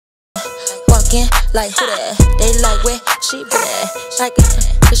asking, like, who that? They like, where she been at? Like,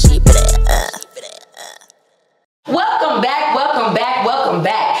 where she been at? Welcome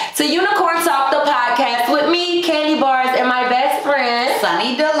back to Unicorn Talk, the podcast with me, Candy Bars, and my best friend,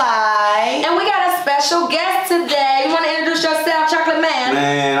 Sunny Delight. And we got a special guest today. You want to introduce yourself, Chocolate Man?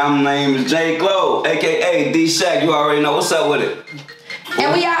 Man, my name is J Glo, aka D Shack. You already know what's up with it.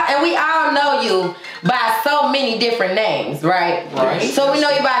 And we all know you by so many different names, right? Right. So we know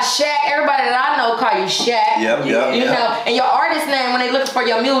you by Shaq. Everybody that I know call you Shaq. Yep. You know, and your artist name when they looking for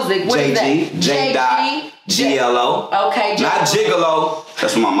your music, what is that? J Glo. Okay, not Gigolo.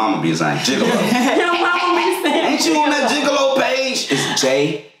 That's what my mama be saying. Gigolo. Your mama be saying. Ain't you on that Gigolo page? It's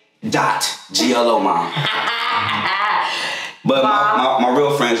J.Glo, mom. But my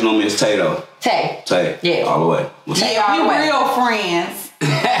real friends know me as Tay though. Tay. Yeah. All the way. Tay all the way. Real friends.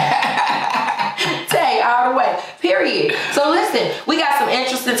 Tay all the way. Period. So listen, we got some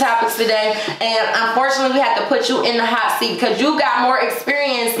interesting topics today, and unfortunately we have to put you in the hot seat because you got more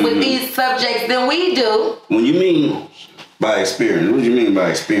experience with these subjects than we do. When you mean by experience, what do you mean by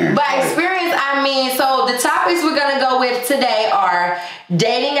experience? By experience, I mean, so the topics we're gonna go with today are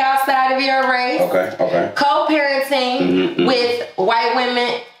dating outside of your race. Okay. Co-parenting with white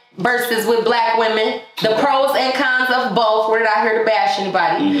women versus with black women, the pros and cons of both. We're not here to bash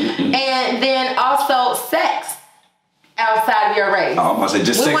anybody. And then also sex outside of your race. Oh, I'm about to say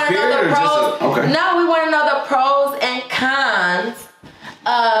just sex period or just okay. No, we want to know the pros and cons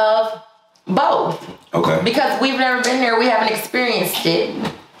of both. Okay. Because we've never been there, we haven't experienced it.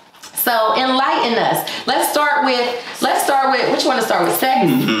 So enlighten us. Let's start with which one to start with? Sex?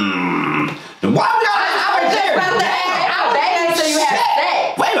 Why I was just about to ask. I'll date until you have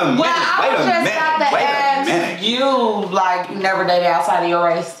sex. Wait a minute. You never dated outside of your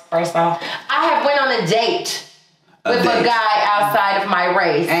race, first off. I have went on a date with a guy outside of my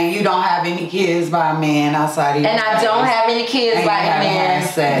race. And you don't have any kids by a man outside of your race. And I don't have any kids by a man.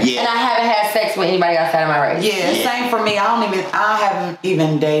 Yeah. And I haven't had sex with anybody outside of my race. Yeah, same for me. I haven't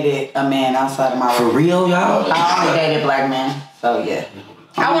even dated a man outside of my race. For real, y'all? I only dated black men. So yeah.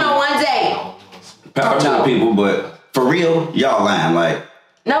 I went on one date. Power to the people, but for real, y'all lying. Like,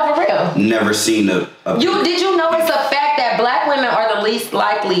 no, for real. never seen a Did you know it's a fact that black women are the least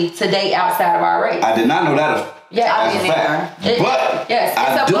likely to date outside of our race? I did not know that. Yeah, as a fact. But yes,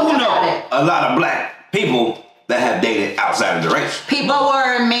 I do know a lot of black people that have dated outside of the race. People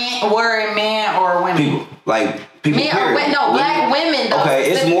were men or women? People. Like, people. Men or women? No, black women though.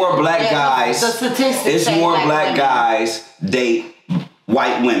 Okay, it's more black guys. The statistics It's say more black women. guys date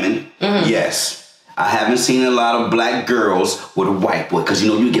white women. Yes. I haven't seen a lot of black girls with a white boy because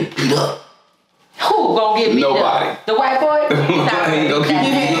you get beat up. Who gonna get beat Nobody. up? The white boy? He gonna keep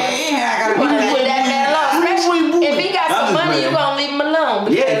beating you up. Yeah, I gotta Put put that man alone. Especially if he got some money, you gonna leave him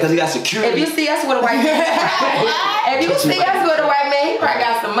alone. Yeah, because he got security. If you see us with a white man, he probably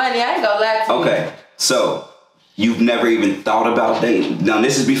got some money. I ain't gonna lie to you. Okay, so you've never even thought about dating. Now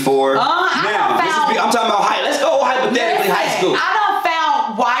this is before. I'm talking about let's go hypothetically high school. I done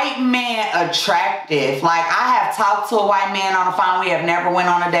found white men attractive. Like, I have talked to a white man on the phone. We have never went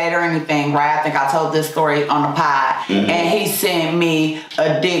on a date or anything, right? I think I told this story on the pod. And he sent me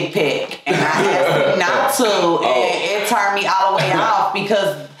a dick pic. And I asked him not to. And it turned me all the way off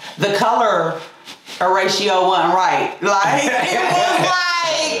because the color ratio wasn't right. Like,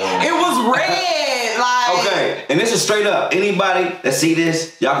 it was red. Like, okay, and this is straight up. Anybody that see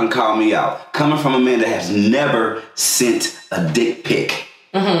this, y'all can call me out. Coming from a man that has never sent a dick pic.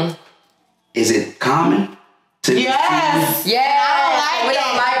 Is it common? yes. Yeah, we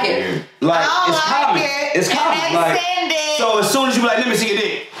don't like it. Like, it's like common. it. It's common. And Like, send it. so as soon as you be like, let me see your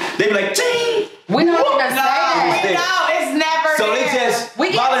dick, they be like, ching. We don't even say that. It's never So there. they just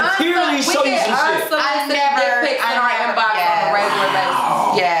voluntarily show you some shit. I never dick pics in our inbox on a regular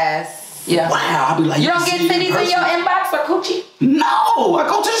basis. Yes. Yeah. Wow, I'll be like, You don't get titties in your inbox or coochie? No, I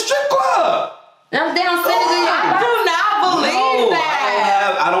go to the strip club. They don't send it in your I inbox? do not believe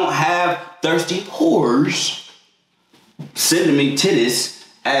that. I don't have thirsty whores sending me titties.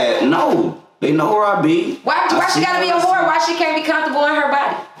 No, they know where I be. Why she gotta be a whore? Why she can't be comfortable in her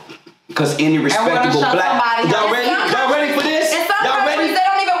body? Because any respectable black. Y'all ready for this? In some Y'all countries, ready? they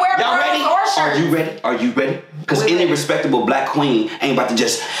don't even wear bras or shirts. Are you ready? Because any respectable black queen ain't about to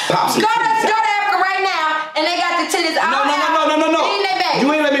just pop some Go to titties out. Africa right now, and they got the titties out. No.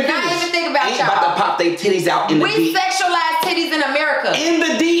 You ain't let me finish. Not even think about ain't y'all. about to pop they titties out in the We DM. sexualize titties in America. In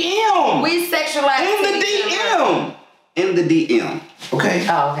the DM. We sexualize In titties the America. DM. In the DM. Okay?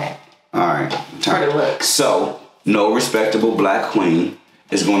 Oh, okay. All right. Try to look. So, no respectable black queen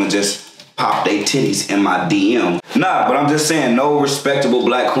is going to just pop their titties in my DM. Nah, but I'm just saying, no respectable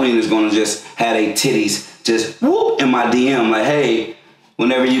black queen is gonna just have their titties just whoop in my DM. Like, hey,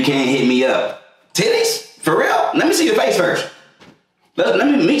 whenever you can, hit me up. Titties? For real? Let me see your face first. Let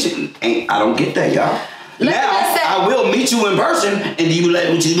me meet you. I don't get that, y'all. I will meet you in person, and you be like,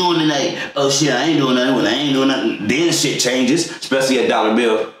 what you doing tonight? Oh shit, I ain't doing nothing. Well, I ain't doing nothing. Then shit changes, especially at dollar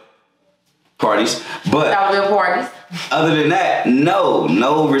bill parties. But dollar bill parties. Other than that,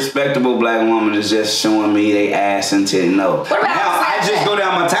 no respectable black woman is just showing me they ass and titty. No. What about I just go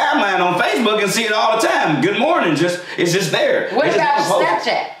down my timeline on Facebook and see it all the time. Good morning, it's just there. What about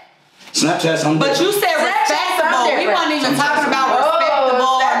Snapchat? Snapchat's something. But you said respectable. We weren't even talking about respectable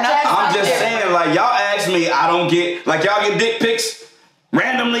or nothing. I'm just saying, like, y'all ask me, I don't get, like, y'all get dick pics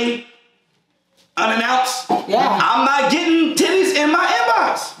randomly, unannounced. Yeah. I'm not getting titties in my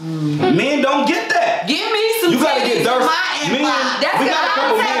inbox. Men don't get that. Give me some titties in my inbox. We got a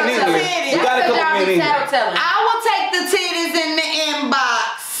couple men in here. We got a couple men in here. I will take the titties in the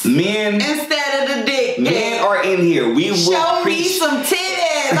inbox. Men. Instead of the dick pic. Men are in here. We will show me some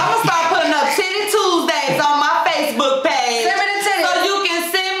titties. I'm gonna start putting up Titty Tuesdays on my Facebook page. Send me the titties. So you can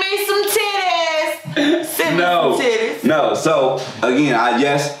send me some titties. Send me some titties. No. So again,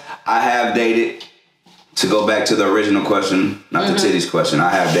 I have dated. To go back to the original question, not the titties question, I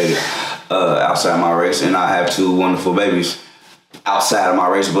have dated outside my race, and I have 2 wonderful babies outside of my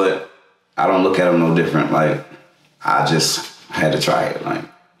race, but I don't look at them no different. Like, I just had to try it. Like,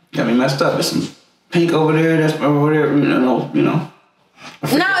 got me messed up. There's some pink over there, that's over there, you know. No,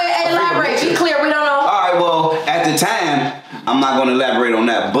 elaborate. Be clear. We don't know. All right, well, at the time, I'm not going to elaborate on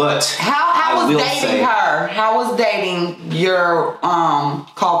that, but how was dating her? How was dating your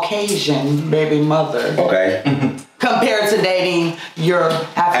Caucasian baby mother? Okay. Compared to dating your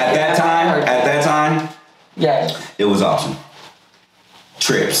African At that time, yes, it was awesome.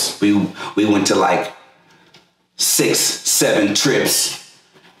 Trips. We went to like 6, 7 trips.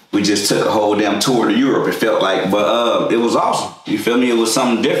 We just took a whole damn tour to Europe, it felt like, but it was awesome. You feel me? It was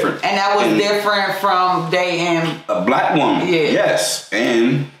something different. And that was different from dating a black woman. Yeah. Yes.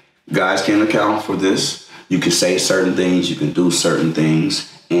 And guys can account for this. You can say certain things, you can do certain things,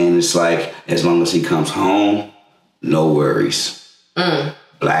 and it's like, as long as he comes home, no worries.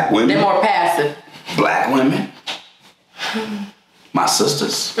 Black women. They're more passive. Black women. My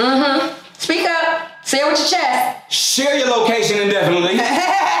sisters. Speak up. Say it with your chest. Share your location indefinitely.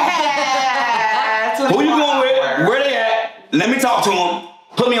 Who you going with? Where they at? Let me talk to them.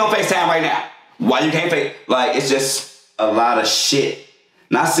 Put me on FaceTime right now. Why you can't face? Like, it's just a lot of shit.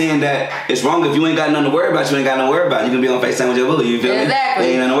 Not saying that it's wrong if you ain't got nothing to worry about. You ain't got nothing to worry about. You can be on FaceTime with your boo. You feel me? Exactly.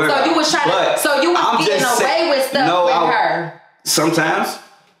 Ain't nothing to worry about. So you was trying to. So you was getting away with stuff with her. Sometimes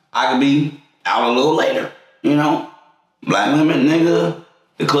I could be out a little later. You know, black women, nigga.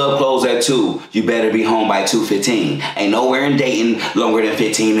 The club closed at 2. You better be home by 2:15. Ain't nowhere in Dayton longer than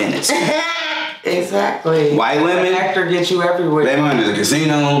 15 minutes. Exactly. White women. An actor gets you everywhere. They went to the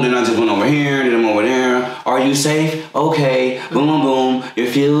casino, then I just went over here, then I'm over there. Are you safe? Okay. Boom, boom, boom. Your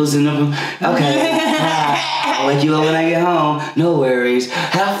fuse in the... Okay. I'll wake you up when I get home. No worries.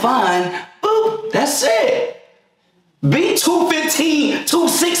 Have fun. Boop. That's it. Be 2:15,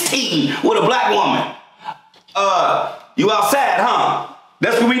 2:16 with a black woman. You outside, huh?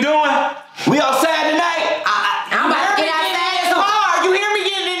 That's what we doing? We outside tonight? I'm about to get outside this car. You hear me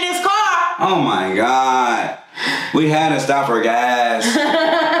getting in this car? Oh my God. We had to stop for gas.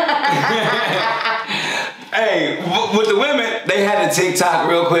 Hey, with the women, they had to TikTok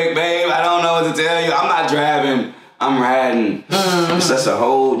real quick, babe. I don't know what to tell you. I'm not driving. I'm riding. It's just a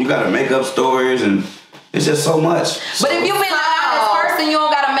whole, you gotta make up stories and it's just so much. But if you been an honest person, you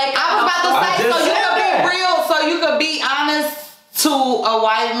don't gotta make up. I was about to say, so you could be real, so you could be honest to a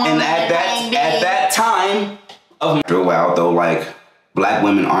white woman. And at that time of wow, though, like, black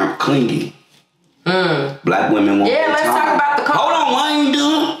women aren't clingy. Black women won't. Yeah, let's talk about the car. Hold on, why ain't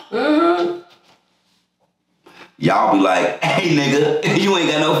doing? Y'all be like, hey nigga, you ain't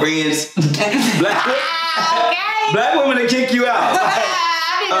got no friends. Black women will kick you out.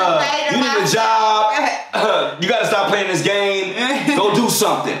 You need a job. You gotta stop playing this game. Go do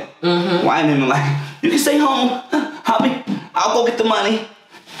something. White women like, you can stay home. I'll go get the money.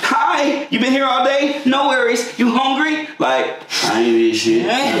 Hi, you been here all day? No worries. You hungry? Like, I ain't eat shit.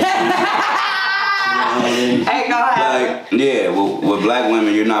 Hey, go ahead. Like, yeah, with black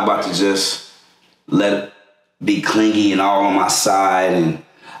women, you're not about to just let it be clingy and all on my side and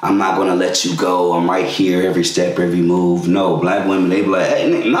I'm not gonna let you go. I'm right here, every step, every move. No, black women, they be like,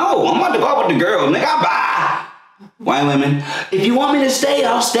 hey, no, I'm about to go out with the girl. Nigga, bye. White women, if you want me to stay,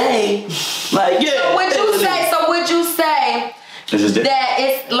 I'll stay. Like, yeah. So would you say It's just that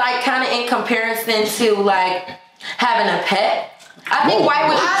it's like kind of in comparison to like having a pet. I think white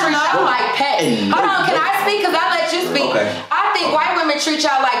women treat y'all like pets. Hold on, can I speak? Because I let you speak. Okay. I think white women treat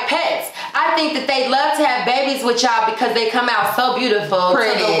y'all like pets. I think that they love to have babies with y'all because they come out so beautiful to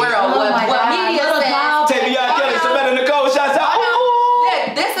the world. What media says. Take me out, Kelly. Samantha Nicole, shots out.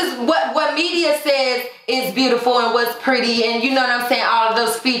 This is what media says is beautiful and what's pretty, and you know what I'm saying, all of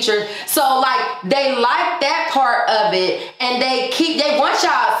those features. So like they like that part of it, and they want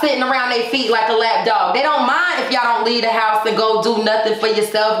y'all sitting around their feet like a lap dog. They don't mind if y'all don't leave the house and go do nothing for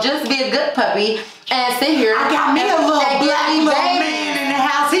yourself. Just be a good puppy and sit here. I got me a little black little man in the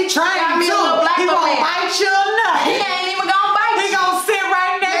house. He trying to. He gonna bite you or nothing. He ain't even gonna bite you. He gonna sit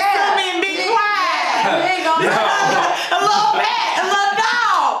right next to me and be quiet. He ain't gonna a little pet, a little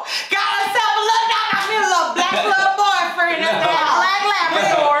dog. Got herself a little dog. Got me a little black little boyfriend in the house. Black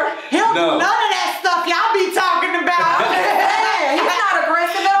Labrador. He'll do none of that stuff y'all be talking about. He's not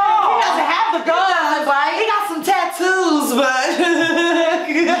aggressive at all. He doesn't have the guns. He got some tattoos, but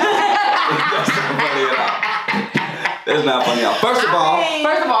That's not funny. First of all,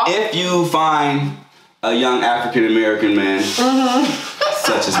 if you find a young African American man,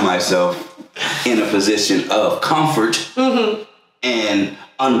 such as myself, in a position of comfort and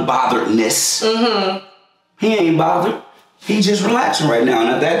unbotheredness, he ain't bothered. He just relaxing right now. And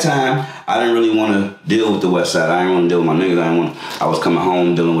at that time, I didn't really want to deal with the West Side. I didn't want to deal with my niggas. I was coming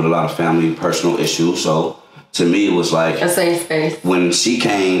home dealing with a lot of family, personal issues. So to me, it was like a safe space. When she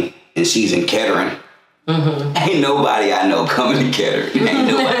came and she's in Kettering. Ain't nobody I know coming to Kettering. Ain't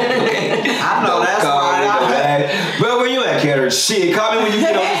nobody. Okay? I know that's right. Bro, where you at, Kettering? Shit, call me when you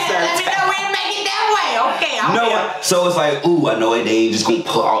get on this side. Let me know when you make it that way. Okay, I'm so it's like, ooh, I know they ain't just gonna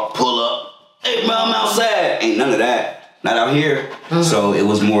pull up. Hey, bro, I'm outside. Ain't none of that. Not out here. So it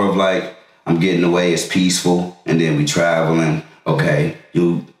was more of like, I'm getting away. It's peaceful, and then we traveling. Okay,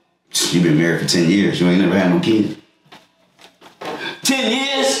 you been married for 10 years. You ain't never had no kid. 10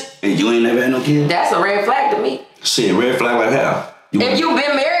 years. And you ain't never had no kid? That's a red flag to me. Shit, red flag like hell. If you've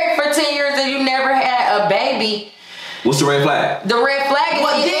been married for 10 years and you never had a baby. What's the red flag? The red flag is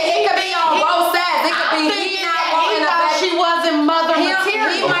it could be on both sides. It could be he not wanting a baby. She wasn't mother material.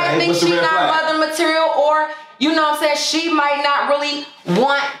 He might think she's not mother material, or you know what I'm saying, she might not really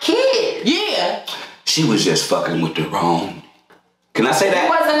want kids. Yeah. She was just fucking with the wrong. Can I say that? It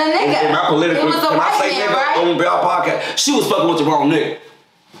wasn't a nigga. In my political, it was a white man, right? On Bell Podcast, she was fucking with the wrong nigga.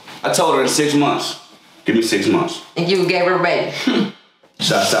 I told her in 6 months. Give me 6 months. And you gave her a baby.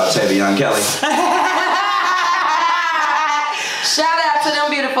 Shouts out Tavion Kelly. Shout out to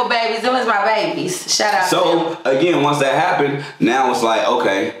them beautiful babies. Them is my babies. Shout out to them. So, again, once that happened, now it's like,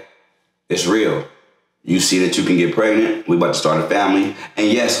 okay, it's real. You see that you can get pregnant. We about to start a family.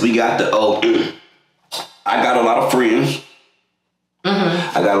 And yes, we got I got a lot of friends.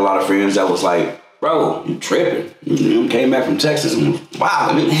 I got a lot of friends that was like, bro, you tripping. You came back from Texas and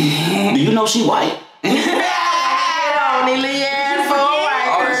wow, do you know she white? They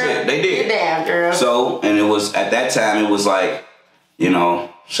did. Damn, girl. So, and it was, at that time, it was like, you know,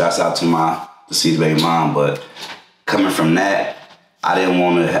 shouts out to my deceased baby mom, but coming from that, I didn't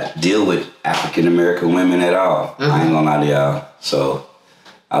want to deal with African American women at all. I ain't gonna lie to y'all. So,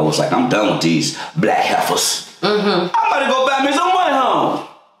 I was like, I'm done with these black heifers. I'm about to go back me some white homes.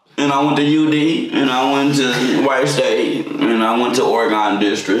 And I went to UD, and I went to White State, and I went to Oregon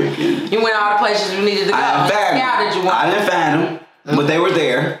District. And you went all the places you needed to go. I didn't find them, but they were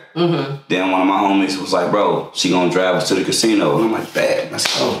there. Then one of my homies was like, bro, she gonna drive us to the casino. And I'm like, bad, let's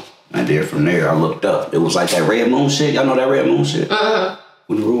go. And then from there, I looked up. It was like that Red Moon shit. Y'all know that Red Moon shit?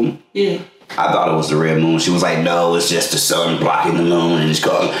 With the room? Yeah. I thought it was the red moon. She was like, no, it's just the sun blocking the moon. And it's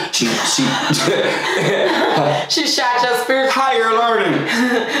called, she shot your spirit. Higher learning.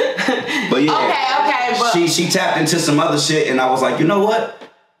 But yeah. Okay, but she tapped into some other shit, and I was like, you know what?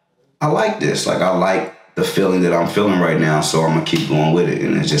 I like this. Like, I like the feeling that I'm feeling right now, so I'm going to keep going with it.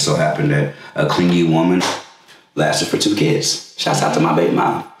 And it just so happened that a clingy woman lasted for 2 kids. Shouts out to my baby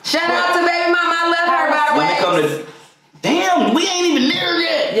mom. Shout out to baby mama. I love her, by the way. When it come to, damn, we ain't even there yet.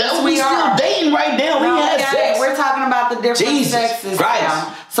 Yes, we still dating right now. No, we had sex. We're talking about the different sexes Christ.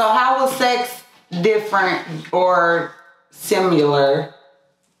 now. So how was sex different or similar?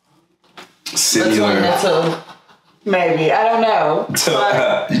 Between the two? Maybe. I don't know. You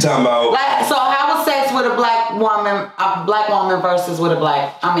talking about like, so how was sex with a black woman versus with a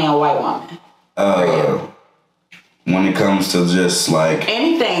white woman? When it comes to just like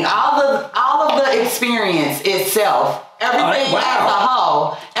anything, all of the experience itself. Everything as a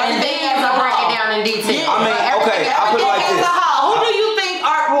whole. Everything as a break it down in detail. Yeah. I mean, okay, I put it like this. Who do you think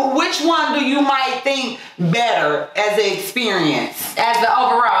which one do you might think better together as an experience. As the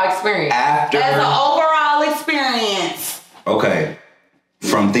overall experience. As an overall experience. Okay.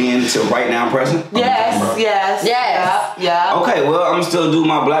 From then to right now present? Yes. Yeah. Okay, well, I'm still do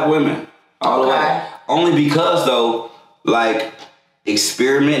my black women. All the way. Only because, though, like,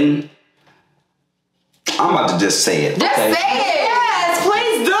 experimenting, I'm about to just say it. Just say it. Yes,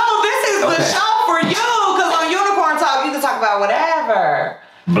 please do. This is the show for you. Because on Unicorn Talk, you can talk about whatever.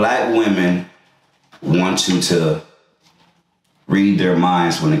 Black women want you to read their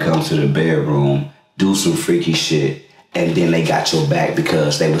minds when it comes to the bedroom, do some freaky shit, and then they got your back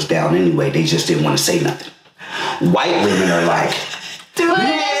because they was down anyway. They just didn't want to say nothing. White women are like, Dude,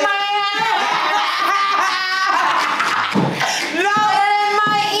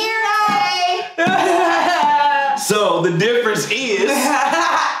 so the difference is,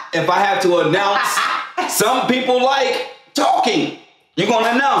 if I have to announce, some people like talking. You're gonna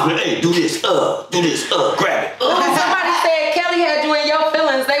announce it. Hey, do this, grab it. Somebody said Kelly had you in your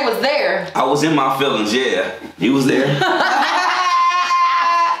feelings. They was there. I was in my feelings, yeah. You was there.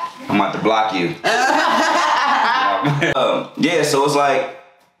 I'm about to block you. Yeah, so it's like,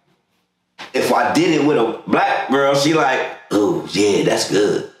 if I did it with a black girl, she like, ooh, yeah, that's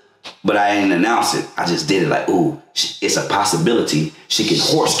good. But I ain't announce it. I just did it like, ooh, it's a possibility she can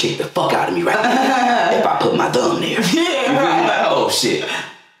horse kick the fuck out of me right now if I put my thumb there. Yeah. Like, oh shit.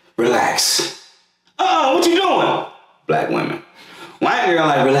 Relax. Oh, what you doing? Black women. White girl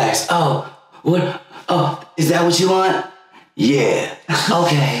like, relax. Oh, what? Oh, is that what you want? Yeah.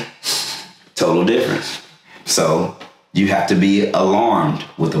 Okay. Total difference. So you have to be alarmed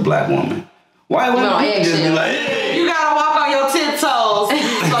with a black woman. White women you just be like, hey. You gotta walk on your tiptoes.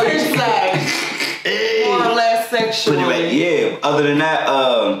 So you say, hey. More or less sexually. Like, yeah. Other than that,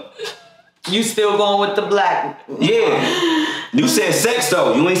 you still going with the black? Yeah. You said sex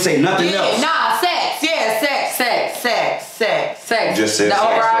though. You ain't say nothing else. Nah, sex. Yeah, sex. Just said the sex.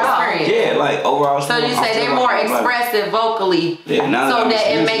 Overall experience. Yeah, like overall. So you say they're more expressive vocally, so that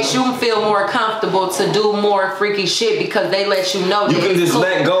it makes you feel more comfortable to do more freaky shit because they let you know. You can just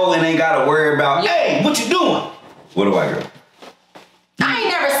let go and ain't gotta worry about. Hey, what you doing? What a white girl. I ain't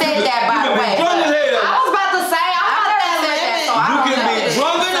never said that, by the way. Drunk as hell. I was about to say, you can be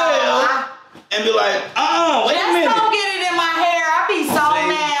drunk as hell and be like, wait a minute. Just don't get it in my hair. I be so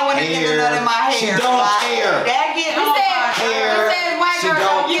mad when it gets it in my hair. She don't care. That get on my hair. She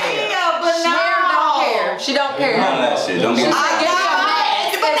don't care. Yeah, but no. She don't care. None of that shit. Don't get it.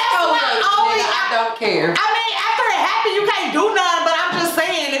 But that's my only. I don't care. I mean, after it happened, you can't do nothing. But I'm just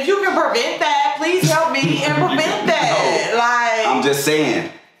saying, if you can prevent that, please help me and prevent that. Like, I'm just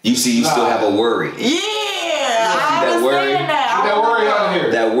saying. You see, you still have a worry. Yeah, I understand that. That worry out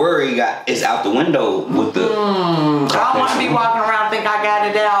here. That worry is out the window with the. I don't want to be walking around think I got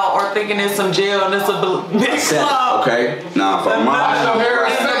it out or thinking it's some gel and it's a big club. Okay, nah, for my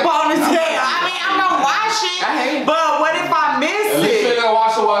ponytail. I mean, I'm gonna wash it, but what if I miss At least you it? gotta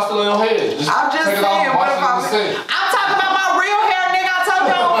wash it while it's still in your head. I'm just saying, what if I'm talking about my real hair, nigga? I told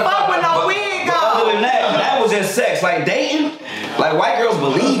you I don't fuck with no wig on. Other than that was just sex. Like dating, like white girls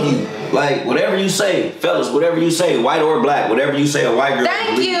believe you. Like whatever you say, fellas, whatever you say, white or black, whatever you say, a white girl.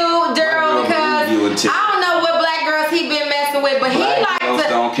 Thank you, Daryl, because I don't know what black girls he been messing with, but black he likes to.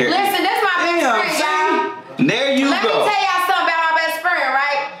 Don't care. Listen, that's my best friend, y'all. There you Let go. me tell y'all something about my best friend,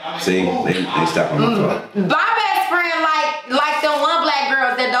 right? See, they stop on the phone. My best friend like them one black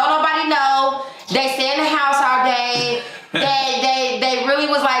girls that don't nobody know. They stay in the house all day. They really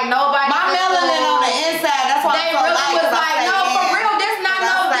was like nobody. My melanin on the inside. That's why they really was like, no, for real.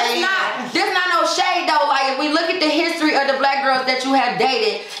 This not no shade though. Like if we look at the history of the black girls that you have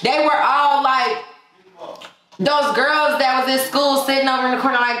dated, they were all like those girls that was in school sitting over in the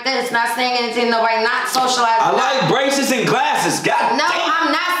corner like this, not saying anything, nobody, not socializing. I like braces and glasses. God no, damn. I'm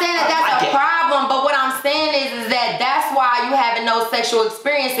not saying that that's a problem, but what I'm saying is that that's why you having no sexual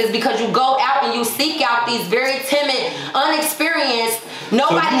experiences, because you go out and you seek out these very timid, unexperienced,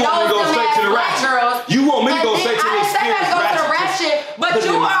 nobody knows them as black girls. You want me to go straight to the experience? I didn't say I go to the ratchet, but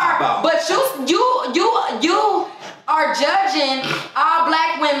you are judging all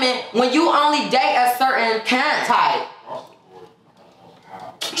black women when you only date a certain type.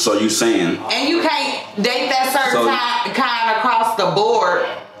 So you saying? And you can't date that certain kind across the board,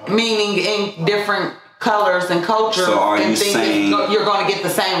 meaning in different colors and cultures. So are and you saying you're going to get the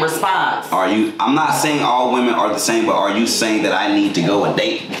same response? I'm not saying all women are the same, but are you saying that I need to go and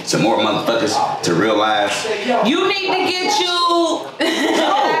date some more motherfuckers to realize? You need to get you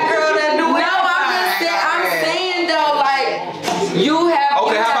that girl that do it. No, I'm saying though, like you have.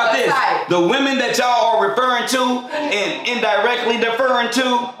 Okay, how about this? the women that y'all are referring to and indirectly deferring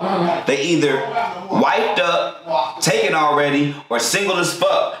to, they either wiped up, taken already, or single as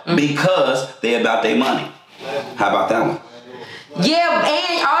fuck because they about their money. How about that one? Yeah,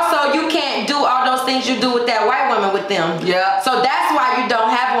 and also you can't do all those things you do with that white woman with them. Yeah. So that's why you don't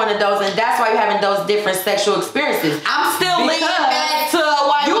have one of those, and that's why you're having those different sexual experiences. I'm still leaning back to a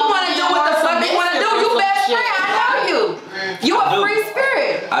white You woman. want to do what the fuck you want to do. You best friend. I know you. You a free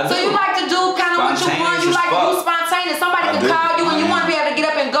spirit. So you like to do kind of what you want. You like to do spontaneous. Somebody can call you and you want to be able to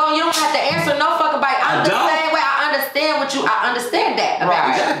get up and go. You don't have to answer no fucking bite. I'm the same way. I understand what you. I understand that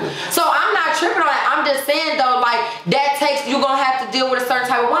about you. So I'm not tripping on that. I'm just saying though, like that takes you gonna have to deal with a certain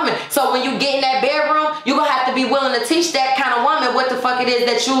type of woman. So when you get in that bedroom, you're gonna have to be willing to teach that kind of woman what the fuck it is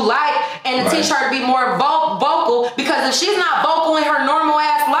that you like, and to teach her to be more vocal. Because if she's not vocal in her normal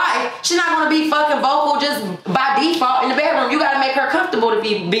ass life, she's not gonna be fucking vocal just by default in the bedroom. You gotta make her comfortable to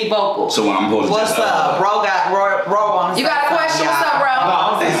be vocal. So when I'm supposed to What's up? Bro on. You got a question? What's up, bro? No,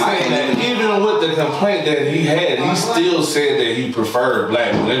 I'm just saying that even with the complaint that he had, he still said that he preferred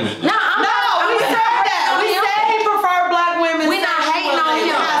black women. No, we said that. We said he preferred black women. We not hating on him.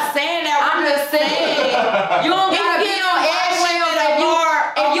 We're not saying that. I'm just saying. You don't gotta be on eggshells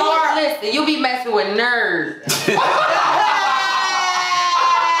if you listen. You be messing with nerds.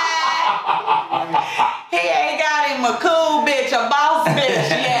 He ain't got him a cool bitch, a boss bitch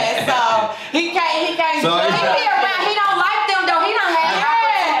yet, so he can't. So judge. He be around. He don't like them though. He don't have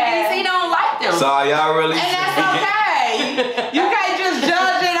opportunities. He don't like them. So y'all really? And that's okay. You can't just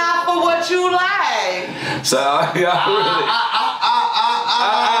judge it off of what you like. So y'all really?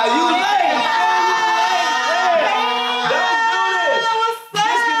 You late.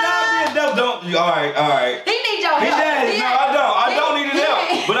 Don't do this. All right. He needs your help. No, I don't need his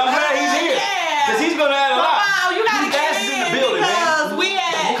help. But I'm glad he's here. Because he's going to add a lot. Wow, you gotta These get asses in in the building, because man. we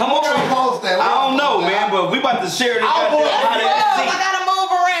at. Come on. I don't know, man, but we about to share this goddamn I seat. gotta move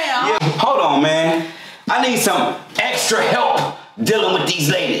around. Yeah. Hold on, man. I need some extra help dealing with these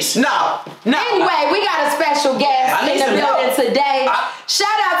ladies. No. Anyway, we got a special guest in the building today. Shout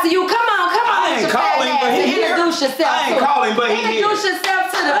out to you. Come on. I ain't calling, but he here. Introduce yourself. I ain't calling, but he here. Introduce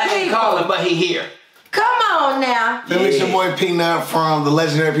yourself to the people. I ain't calling, but he here. Come on now. It's your boy Peanut from the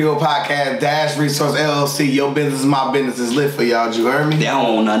Legendary People Podcast, Dash Resource LLC. Your business is my business is lit for y'all. You heard me? They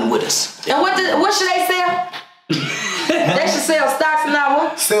don't want nothing with us. And what should they sell? They should sell stocks and not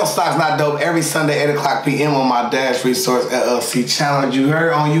what? Sell stocks not dope every Sunday 8 o'clock p.m. on my Dash Resource LLC channel. You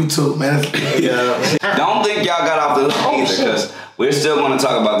heard on YouTube, man. Don't think y'all got off the hook either, because we're still going to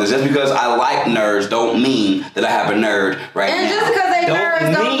talk about this. Just because I like nerds don't mean that I have a nerd right now. And just because they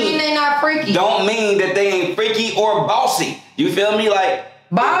nerds don't mean they not freaky. Don't mean that they ain't freaky or bossy. You feel me? Like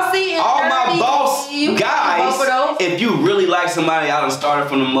bossy and all nerdy, my boss you guys, both of those. if you really like somebody, y'all done started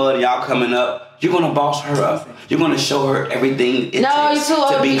from the mud, y'all coming up, you're gonna boss her up. You're gonna show her everything it No, takes you too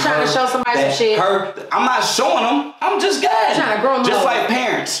old to be to be trying to show somebody some shit. I'm not showing them. I'm just guiding. Trying to grow them just up. like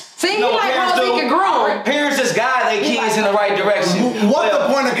parents. See, You know he what like parents hoes he do? can grow. Parents just guide their kids in the right direction. What's the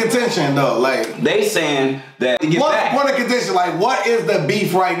point of contention, though? Like, They saying that to get what's back. the point of contention? Like, what is the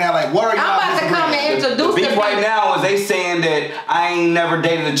beef right now? Like, what are y'all I'm about to come and The introduce beef the right now is they saying that I ain't never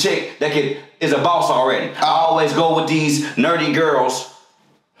dated a chick that is a boss already. I always go with these nerdy girls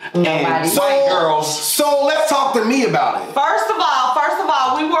and white girls. So let's talk to me about it. First of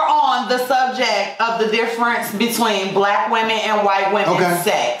all, we were on the subject of the difference between black women and white women's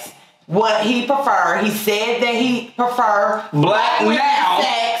sex. What he preferred. He said that he preferred black women's now.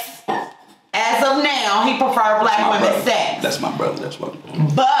 sex. As of now, he preferred black women's sex. That's my brother. That's what.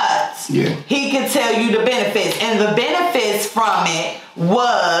 But Yeah. he could tell you the benefits. And the benefits from it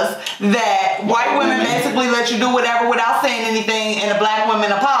was that white women basically let you do whatever without saying anything, and the black women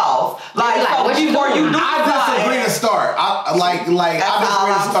pause. Like so what you before you do I disagree to start. I disagree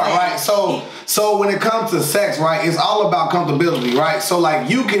to start, right? So when it comes to sex, right, it's all about comfortability, right? So like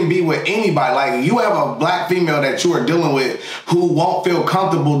you can be with anybody. Like you have a black female that you are dealing with who won't feel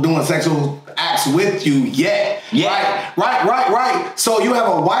comfortable doing sexual acts with you yet. Yeah. Right. So you have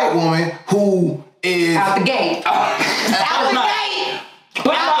a white woman who is out the gate.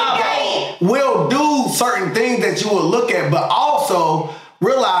 will do certain things that you will look at, but also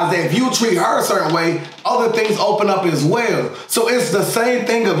realize that if you treat her a certain way, other things open up as well. So it's the same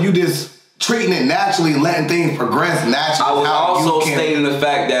thing of you just treating it naturally, letting things progress naturally. I was also stating the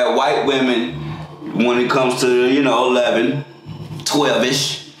fact that white women, when it comes to 11,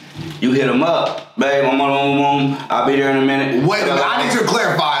 12ish, you hit them up, babe. I'll be there in a minute. Wait a minute, I need you to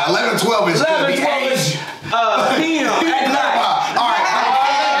clarify. 11, 12 is 11, 12ish. PM at night. All right.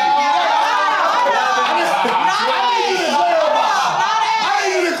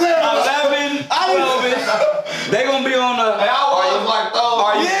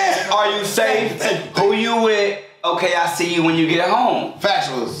 okay, I see you when you get home.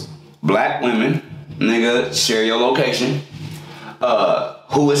 Factuals. Black women, nigga, share your location.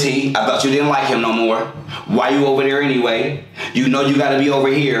 Who is he? I thought you didn't like him no more. Why you over there anyway? You know you gotta be over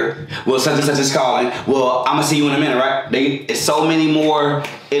here. Well, such and such is calling. Well, I'm gonna see you in a minute, right? It's so many more.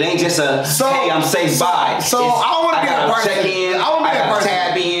 It ain't just a, hey, I'm safe, bye. So I want to be that person. Check in. I want to be that person.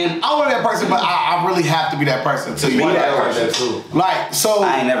 Tab in. I want to be that person, but I really have to be that person to be that person. Like, so.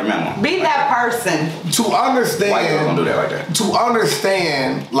 I ain't never met one. Be that person. To understand. White girls don't do that like that. To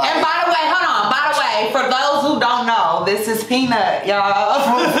understand, like. And by the way, hold on. By the way, for those who don't know, this is Peanut, y'all.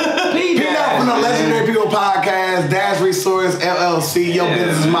 Peanut from the Legendary People Podcast, Dash Resource LLC. Your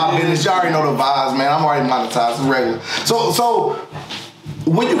business is my business. You already know the vibes, man. I'm already monetized. It's regular. So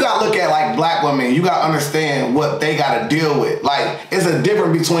when you gotta look at like black women, you gotta understand what they gotta deal with. Like, it's a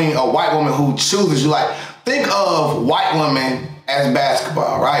difference between a white woman who chooses you. Like, think of white women as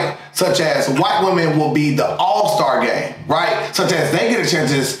basketball, right? Such as white women will be the all-star game, right? Such as they get a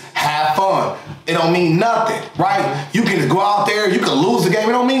chance to just have fun. It don't mean nothing, right? You can just go out there, you can lose the game,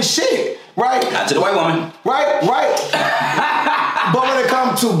 it don't mean shit, right? Not to the white woman. Right. But when it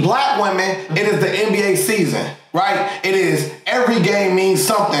comes to black women, it is the NBA season, right? It is every game means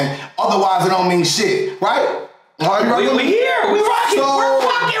something, otherwise it don't mean shit, right? We here, we rocking. We're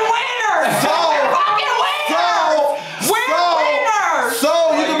fucking winners.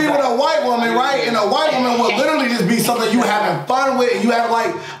 So you can be with a white woman, right? And a white woman will literally just be something you having fun with. You have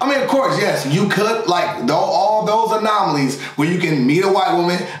like, I mean, of course, yes, you could like all those anomalies where you can meet a white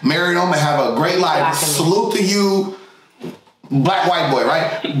woman, marry them, and have a great life. Salute to you, black white boy,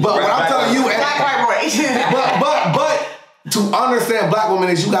 right? But what I'm telling you, black white boy. but to understand black women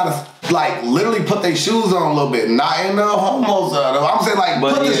is you gotta like literally put their shoes on a little bit, not in the homos. I'm saying like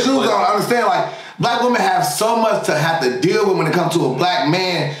put the shoes on. Understand like. Black women have so much to have to deal with when it comes to a black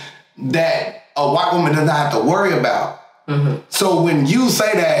man that a white woman does not have to worry about. Mm-hmm. So when you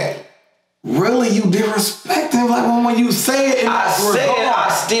say that, really you disrespecting black woman when you say it. I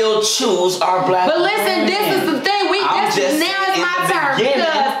still choose our black But listen, this is the thing. Now it's my turn.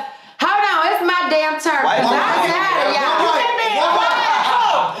 Because, hold on, it's my damn turn. Because I'm tired of y'all.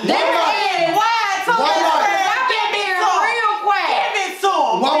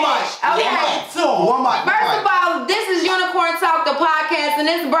 First of all, this is Unicorn Talk, the podcast, and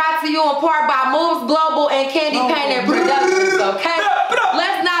it's brought to you in part by Moves Global and Candy Painting Productions, okay?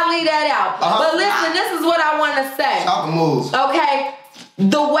 Let's not leave that out. But listen, this is what I want to say. Talk the moves. Okay?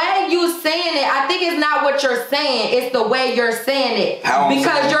 The way you saying it, I think it's not what you're saying, it's the way you're saying it.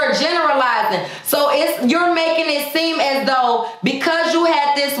 Because you're generalizing. So you're making it seem as though because you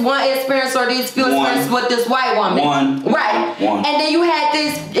had this one experience or these few experiences with this white woman. Right. And then you had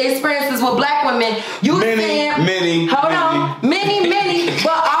these experiences with black women. Many.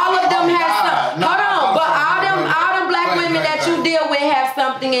 But all of them have some. But all them black women that you deal with have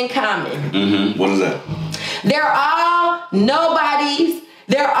something in common. Mm-hmm. What is that? They're all nobodies.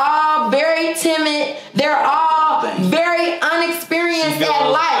 They're all very timid. They're all very unexperienced at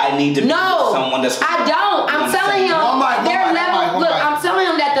life. I need to be with someone that's. I don't. I'm telling him their level. Look, I'm telling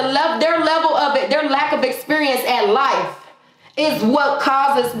him that their level of it, their lack of experience at life, is what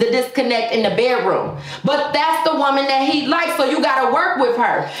causes the disconnect in the bedroom. But that's the woman that he likes, so you gotta work with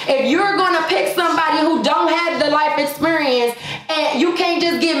her. If you're gonna pick somebody who don't have the life experience, and you can't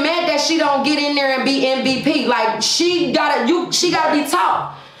just get mad that she don't get in there and be MVP. Like she gotta be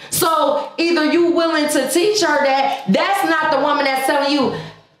taught. So either you willing to teach her that's not the woman that's telling you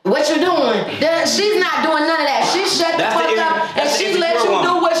what you doing. She's not doing none of that. She shut the fuck up and she let you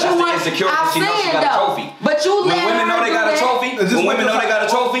do what you want. I'm saying though. But you let when women know they got a trophy. When women know they got a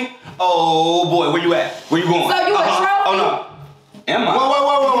trophy. Oh boy, where you at? Where you going? So you a trophy? Oh no. Am I?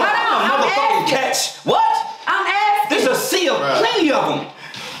 Whoa. I'm motherfucking catch. What? I'm asking. There's a sea of plenty of them.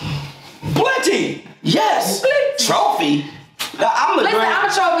 Plenty. Yes. Trophy. I'm a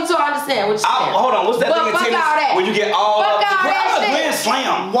trophy too. I understand what you're saying. Hold on. What's that thing in tennis when you get all up? I'm a grand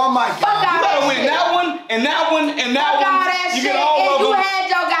slam. One mic. You gotta win that one and that one and that one. You get all of them. You had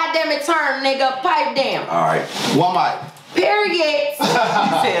your goddamn turn, nigga. Pipe down. All right. One mic. Period. You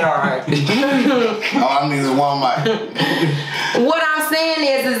said all right. All I need is one mic. What I'm saying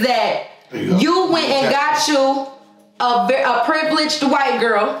is that you went and got you a privileged white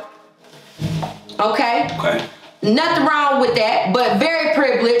girl. Okay. Nothing wrong with that, but very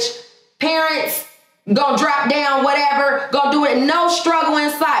privileged. Parents gonna drop down, whatever, gonna do it, no struggle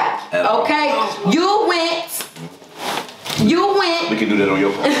in sight. Okay? You went. We can do that on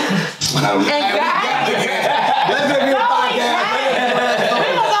your phone. Let's do a podcast.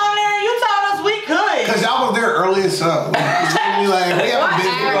 We was on there and you told us we could. Cause y'all was there early as hell. We have a busy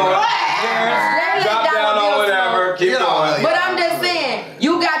Drop down on whatever.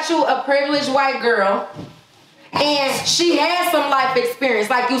 privileged white girl. And she had some life experience.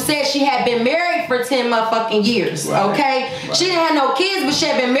 Like you said, she had been married for 10 motherfucking years, okay? Right. She didn't have no kids, but she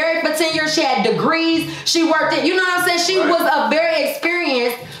had been married for 10 years. She had degrees. She worked at, you know what I'm saying? She was a very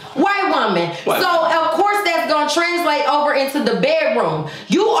experienced white woman. So, of course, that's going to translate over into the bedroom.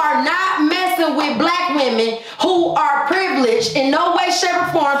 You are not messing with black women who are privileged in no way, shape, or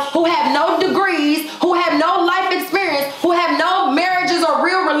form, who have no degrees, who have no life experience, who have no marriages or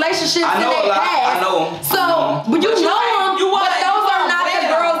real relationships in their past. I know. So, but you know them, but those are not the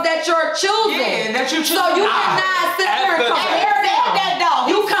girls that you're choosing. Yeah, that you choose. So you cannot sit there and compare them.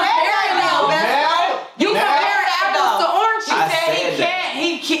 You comparing them. You comparing apples to oranges.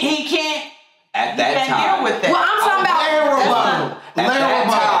 He can't. At that time, deal with that. Well, I'm talking about. At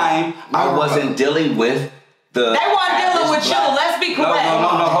that time, I wasn't dealing with the. They weren't dealing with you. Let's be correct. No.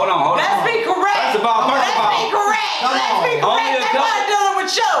 Hold on. Let's be correct. Let's be correct. They weren't dealing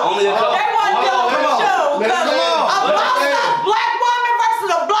with you. Only a couple. They weren't dealing with you. Because a blossed up black woman versus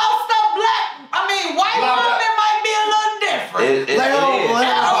a blossed up white woman might be a little different. It is.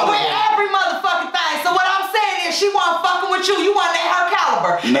 With every motherfucking thing. So what I'm saying is, she wasn't fucking with you. You wasn't at her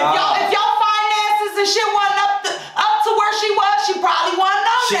caliber. If your finances and shit wasn't up to where she was, she probably wasn't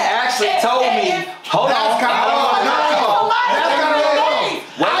on She that. actually told me. Hold on. That's kind of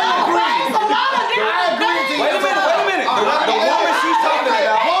Wait a minute. The woman she's talking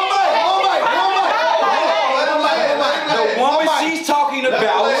about. The woman she's talking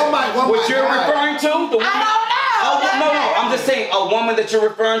about. What you're referring to? The woman. I don't know. No. I'm just saying, a woman that you're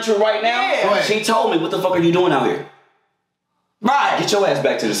referring to right now. Yeah. She told me, "What the fuck are you doing out here? Right. Get your ass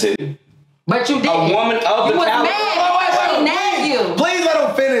back to the city." But you did. A woman of the you was caliber. mad. She nagged you. Please let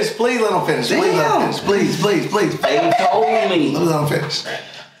him finish. Please let him finish. Please. They told me. Let him finish.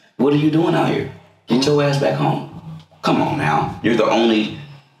 What are you doing out here? Get your ass back home. Come on now. You're the only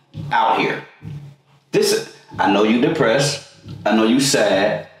out here. I know you depressed. I know you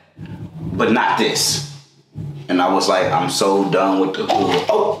sad. But not this. And I was like, I'm so done with the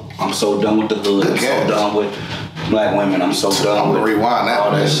hood. I'm so done with the hood. I'm so done with black women. I'm so done with rewind that,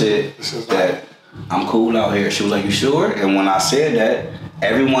 all that shit. That I'm cool out here. She was like, you sure? And when I said that,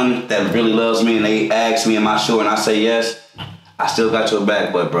 everyone that really loves me and they ask me, am I sure? And I say yes, I still got your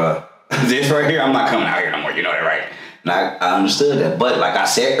back, but bruh, this right here, I'm not coming out here no more. You know that, right? And I understood that. But like I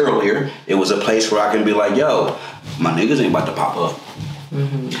said earlier, it was a place where I can be like, yo, my niggas ain't about to pop up.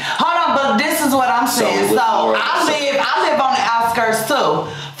 Mm-hmm. Hold on, but this is what I'm saying. So I live on the outskirts too.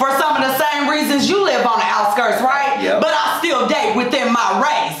 For some of the same reasons you live on the outskirts, right? Yep. But I still date within my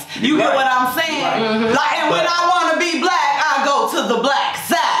race. You get what I'm saying? Right. Like, and when I want to be black, I go to the black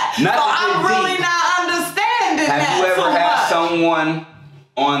side. So I'm really not understanding that. Have you ever had someone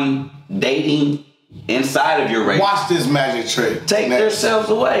on dating inside of your race? Watch this magic trick. Take themselves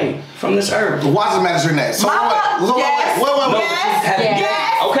away from this earth. Watch this magic trick next. So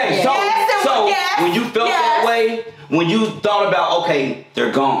Okay, so when you felt that way, when you thought about, okay,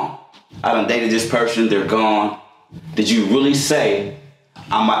 they're gone. I done dated this person, they're gone. Did you really say,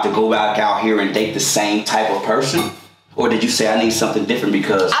 I'm about to go back out here and date the same type of person? Or did you say, I need something different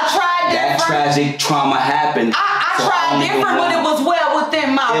because that tragic trauma happened? I tried different, but it was well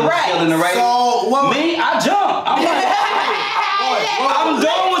within my race. Still in the race. So, me, I jumped. I'm like, I'm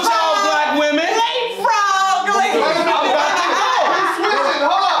done with y'all black women.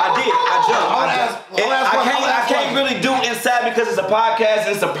 I can't really do inside because it's a podcast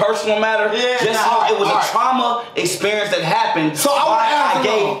and it's a personal matter. It was a trauma experience that happened. So I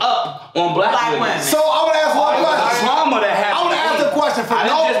gave up on black women. So I want to ask one question. Trauma that happened. I want to ask the question for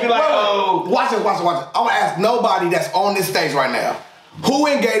just be like, watch it. I want to ask nobody that's on this stage right now. Who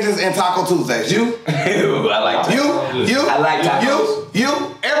engages in Taco Tuesdays? You? I like tacos. You? I like tacos.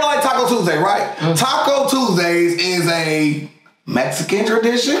 You? Everybody like Taco Tuesday, right? Taco Tuesdays is a Mexican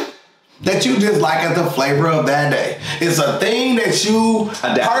tradition that you just like as the flavor of that day. It's a thing that you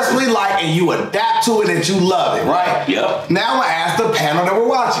personally like and you adapt to it and you love it, right? Yep. Now I'm gonna ask the panel that we're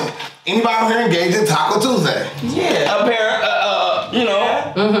watching. Anybody out here engaged in Taco Tuesday? Yeah.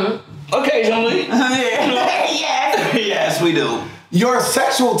 Occasionally. Yes. Yes, we do. Your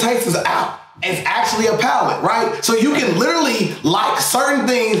sexual taste is out. It's actually a palate, right? So you can literally like certain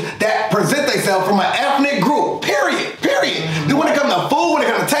things that present themselves from an ethnic group. Period. Then when it comes to food, when it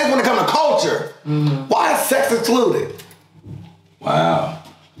comes to taste, when it comes to culture, why is sex excluded? Wow.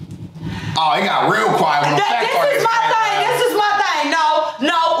 Oh, it got real quiet. This is my thing.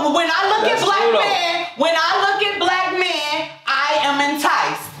 No. When I look at black men, I am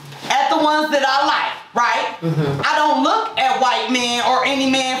enticed at the ones that I like. Right? I don't look at white men or any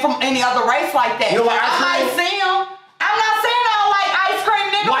man from any other race like that. You like I might see them. I'm not saying I don't like ice cream,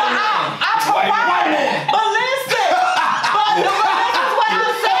 nigga. But I'm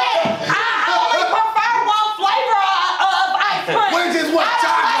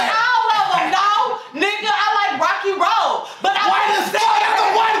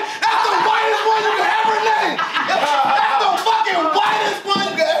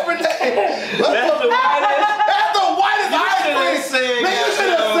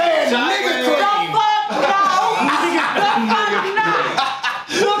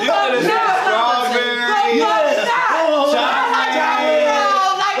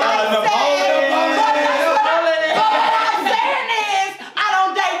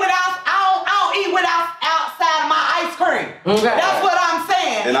Okay. That's what I'm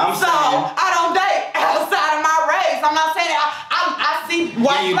saying. And I'm saying, I don't date outside of my race. I'm not saying I see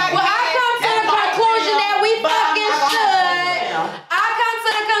white black. Well, I come to the conclusion that we fucking should. I come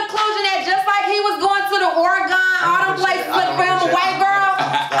to the conclusion that just like he was going to the Oregon, all them places looking for him a white girl,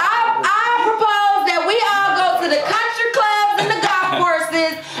 I propose that we all go to the country clubs and the golf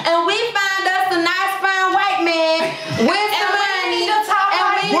courses and we find us a nice fine white man with some money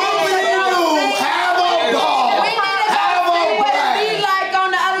and we need to have a ball. We need to go see what it be like on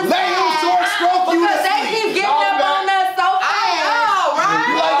the other Let him side. short stroke you Because to they sleep. keep getting up on us so fast.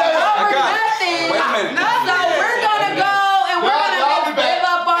 You like that? Over I got it. nothing. Wait a minute. So we're gonna go and we're gonna give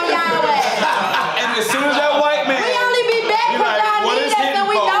up on y'all ass. and as soon as that white man, We only be back You because like, y'all what need is us hidden and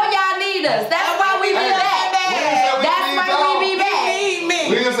we for? know y'all need us. That's why we be back. That's why we be back.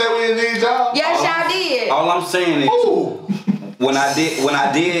 We didn't say we didn't need y'all. Yes, y'all did. all I'm saying is, when I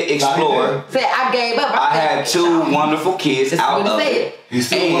did explore, Said I gave up. I had 2 wonderful kids Just out gonna of say it. it. He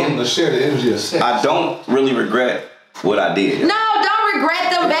still wanted to share the energy of sex. I don't really regret what I did. No, don't regret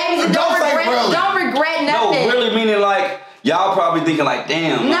them babies. Don't say really. Don't regret No, nothing. really meaning like y'all probably thinking like,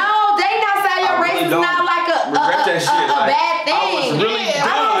 damn. No, dating outside your I race really is don't not like regret that shit. a Like, bad thing. I was really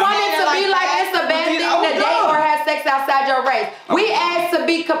I don't dumb. want it to be like it's a bad I thing was to date dumb. or have sex outside your race. We asked to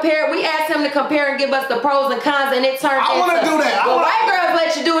be compared. We asked him to compare and give us the pros and cons, and it turned I into, wanna do that. well, white girls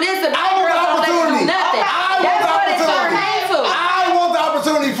let you do this, and black want girls the don't let you do opportunity. nothing. I want That's the what it turned opportunity. into. I want the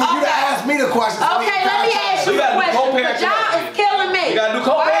opportunity for you to ask me the questions. Okay, let me ask you We a gotta do question, because co-parenting. y'all is killing me. We gotta do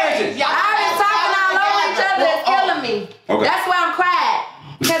co-parenting. I've been talking all over each other. It's killing me. Okay. That's why I'm crying.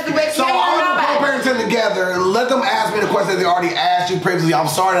 Because we So can't all the nobody. co-parenting together, let them ask me the questions they already asked you previously. I'm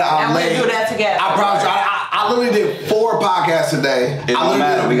sorry that I'm And late. we'll do that together. I promise you. I literally did 4 podcasts today. It don't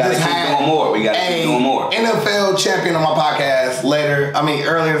matter. We gotta just keep had doing more. We gotta keep a doing more. NFL champion on my podcast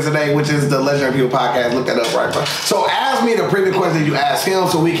earlier today, which is the Legendary People podcast. Look that up right quick. So ask me the previous questions you asked him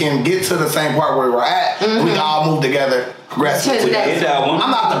so we can get to the same part where we're at. And we can all move together. Congrats. To the We next did that one.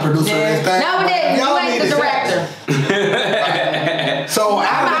 I'm not the producer of this thing. No, but you y'all ain't need the to director. So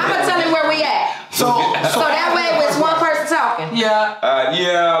I'm gonna tell him where we at. So that way it's one person talking. Yeah.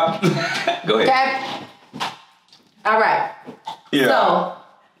 Yeah. Go ahead. Okay? All right. Yeah. So,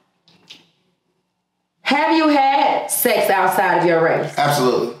 have you had sex outside of your race?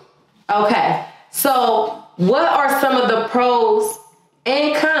 Absolutely. Okay. So, what are some of the pros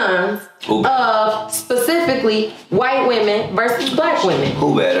and cons Who of specifically white women versus black women?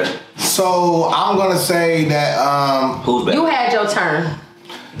 Who better? So I'm gonna say that Who's better? You had your turn.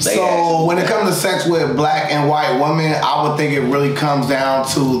 so when it comes to sex with black and white women, I would think it really comes down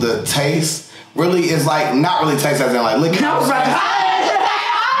to the taste. Really, it's like not really taste as in like licking. No, right.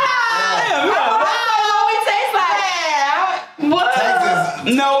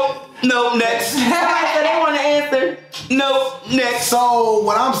 No, next. They want to answer. No, next. So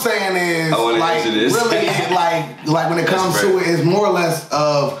what I'm saying is, I wanna like, answer this. really, like when it comes to it, it's more or less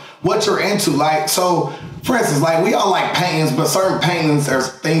of what you're into. Like, so for instance, like we all like paintings, but certain paintings are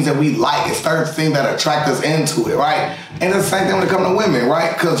things that we like. It's certain things that attract us into it, right? And it's the same thing when it comes to women,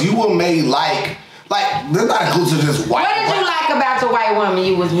 right? Because you will may like they're not inclusive to just white. What did you like about the white woman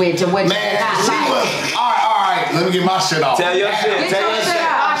you was with? And what Man, you did not she like? was all right. Let me get my shit off. Tell your shit. Get Tell your your shit shit.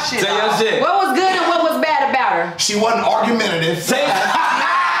 out. Tell your shit. What was good and what was bad about her? She wasn't argumentative. Say that.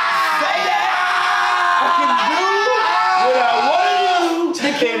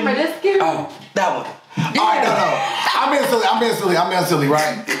 The camera, this camera. Oh, that one. All right, no. I'm being silly,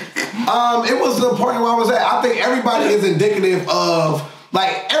 right? It was the point where I was at. I think everybody is indicative of,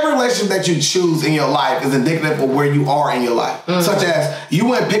 like, every relationship that you choose in your life is indicative of where you are in your life. Such as, you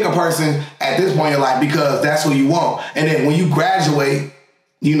wouldn't pick a person at this point in your life because that's who you want. And then when you graduate,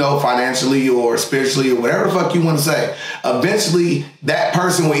 you know, financially or spiritually or whatever the fuck you want to say, eventually that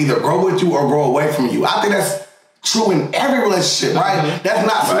person will either grow with you or grow away from you. I think that's true in every relationship, right? That's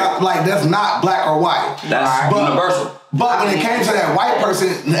not like that's not black or white. That's universal. But when it came to that white person,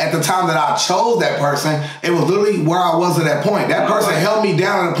 at the time that I chose that person, it was literally where I was at that point. That person held me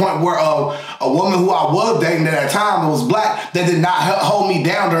down at a point where a woman who I was dating at that time that was black, that did not hold me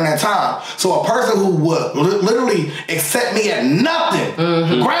down during that time. So a person who would literally accept me at nothing,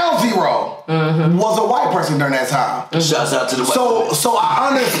 ground zero, was a white person during that time. Shouts out to the white So I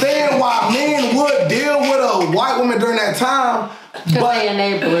understand why men would deal with a white woman during that time, but they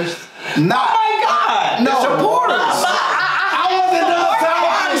enablers. not. Oh my God. No. They're supporters. I wasn't done talking.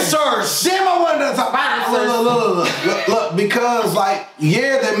 Damn, I wasn't done talking. look, because like,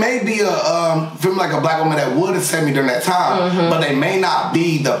 yeah, there may be a feel like a black woman that would accept me during that time, but they may not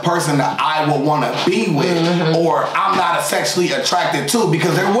be the person that I would want to be with, or I'm not sexually attracted to,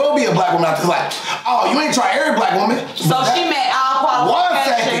 because there will be a black woman out there like, oh, you ain't try every black woman. So she met all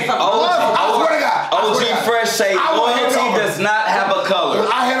qualifications. I swear to God. OG Fresh say loyalty does not have a color.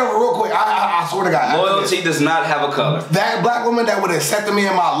 I head over real quick. I swear to God. Loyalty does not have a color. That black woman that would have accepted me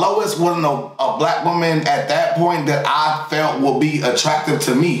in my lowest wasn't a black woman at that point that I felt would be attractive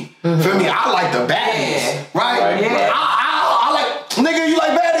to me. Feel me? I like the baddies, right? Yeah. I like, nigga, you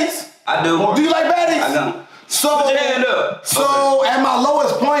like baddies? I do. Do you like baddies? I don't. So, put your hand up. So at my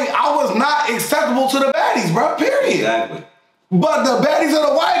lowest point, I was not acceptable to the baddies, bro. Period. Exactly. But the baddies of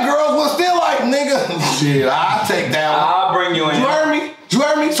the white girls was still like, nigga, shit, I'll take that one. I'll bring you in. You heard me? You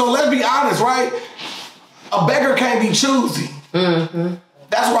heard me? So let's be honest, right? A beggar can't be choosy.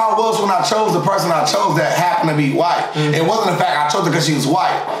 That's where I was when I chose the person I chose that happened to be white. It wasn't the fact I chose her because she was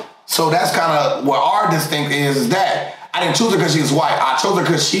white. So that's kind of what our distinct is that I didn't choose her because she was white. I chose her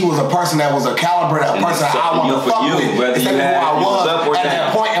because she was a person that was a caliber, a person that I wanted to fuck with. Whether you had, who I was at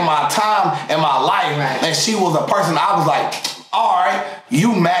that point in my time, in my life. And she was a person I was like, all right,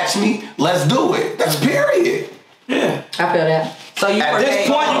 you match me, let's do it. That's period. Yeah. I feel that. So you at this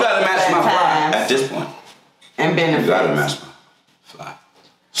point, you gotta match my fly. At this point. And benefits. You gotta match my fly.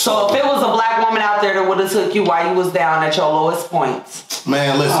 So if it was a black woman out there that would have took you while you was down at your lowest points.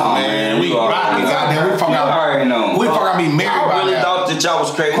 Man, listen, man. We rocking, goddamn. We fucking already know. We fucking be married by now. I really thought that y'all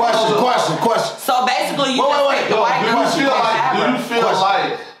was crazy. Question. So basically, you wait. the white girl. Do you feel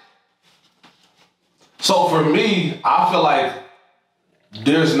like? So for me, I feel like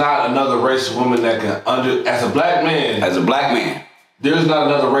there's not another race of women that can as a black man, there's not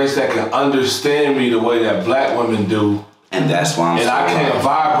another race that can understand me the way that black women do. And that's why I can't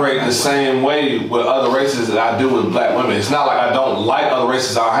vibrate the same way with other races that I do with black women. It's not like I don't like other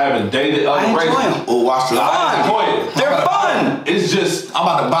races. I haven't dated other races. Oh, watch this. I enjoy it. They're fun. It's just I'm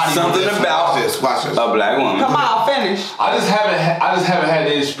about to body something about watch this. A black woman. Come on, finish. I just haven't had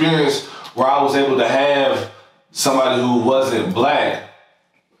the experience where I was able to have somebody who wasn't black.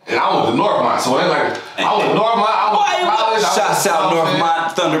 And I went to Northmont, so it ain't like I went to Northmont. I went to college. Shouts out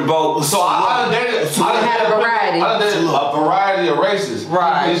Northmont, Thunderbolt. So I had a variety. I did a variety of races.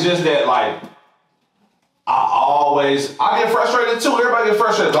 Right. It's just that like I get frustrated too. Everybody get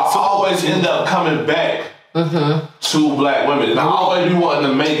frustrated, but I always end up coming back to black women, and I always be wanting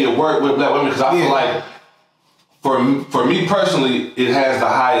to make it work with black women because I feel like for me personally, it has the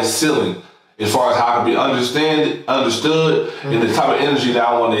highest ceiling. As far as how I can be understood, and the type of energy that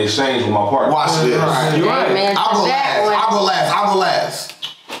I want to exchange with my partner. Watch this. You're right. I'll go last.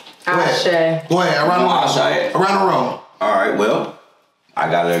 Go ahead. Around the room. All right. Well, I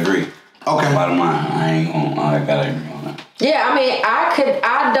gotta agree. Okay. Bottom line, I gotta agree on that. Yeah, I mean,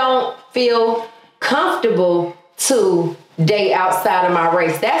 I don't feel comfortable to date outside of my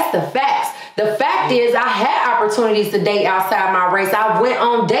race. That's the facts. The fact is, I had opportunities to date outside my race. I went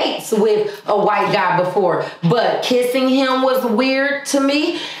on dates with a white guy before, but kissing him was weird to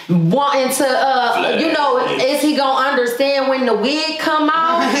me. Wanting to, is he gonna understand when the wig come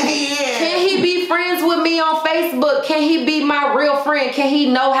out? Can he be friends with me on Facebook? Can he be my real friend? Can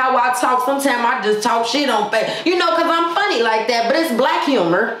he know how I talk? Sometimes I just talk shit on Facebook, because I'm funny like that. But it's black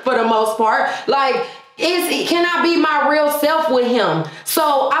humor for the most part. Like, can I be my real self with him?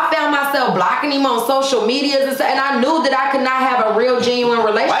 So I found myself blocking him on social media, and I knew that I could not have a real, genuine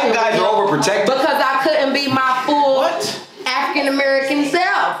relationship. White guys are overprotected because I couldn't be my full African American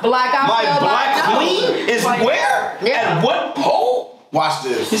self. Like my black queen is where? Yeah. At what pole? Watch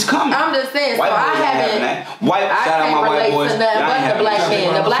this. He's coming. I'm just saying. White so I haven't. I can't relate to nothing but the black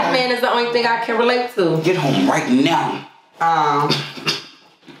man. The black man is the only thing I can relate to. Get home right now.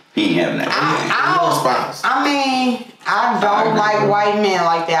 He ain't having that. I mean, I don't like white men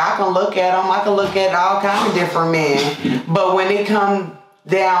like that. I can look at them. I can look at all kinds of different men. But when it comes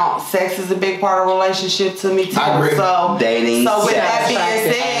down, sex is a big part of relationship to me too. I agree. So dating. So with that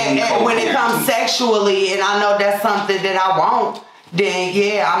being said, and when it comes sexually, and I know that's something that I won't, then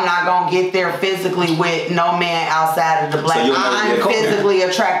I'm not gonna get there physically with no man outside of the black. So I'm physically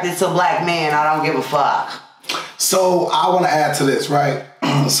attracted to black men. I don't give a fuck. So I want to add to this, right?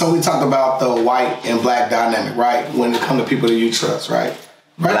 So we talked about the white and black dynamic, right? When it comes to people that you trust, right?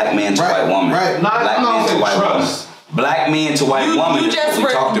 Black man to white woman. Right. Black man to white woman. Black man to white woman. You just we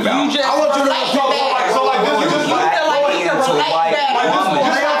talked about. I want you to So like this is just black man to white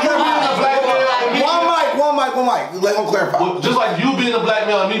woman. One mic. Let him clarify. Just like you being a black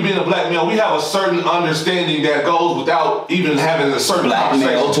male and me being a black male, we have a certain understanding that goes without even having a certain black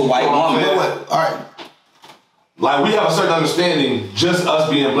male to white woman. All right. like we have a certain understanding, just us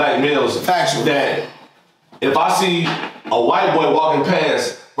being black males, Factual. that if I see a white boy walking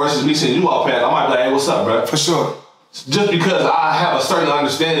past versus me seeing you walk past, I might be like, hey, what's up, bro? For sure. Just because I have a certain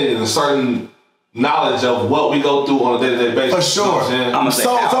understanding and a certain knowledge of what we go through on a day-to-day basis. For sure. You know what I'm saying? I'm gonna say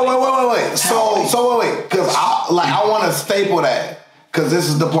So howdy. wait. So wait. Because I want to staple that. Because this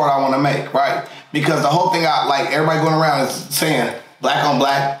is the part I want to make, right? Because the whole thing, everybody going around is saying black on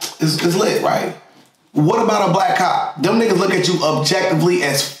black is lit, right? What about a black cop? Them niggas look at you objectively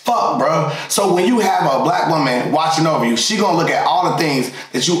as fuck, bro. So when you have a black woman watching over you, she gonna look at all the things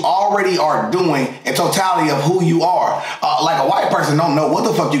that you already are doing in totality of who you are. Like a white person don't know what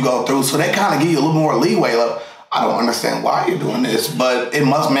the fuck you go through, so they kind of give you a little more leeway. Like, I don't understand why you're doing this, but it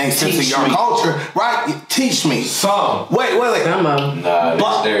must make sense to your culture, right? Teach me. Some. Wait. Come on. Nah,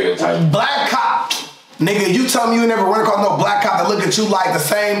 that's stereotype. Black cop. Nigga, you tell me you never run across no black cop that look at you like the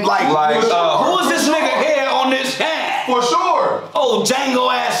same, like Who is this nigga here on this hand? For sure. Oh,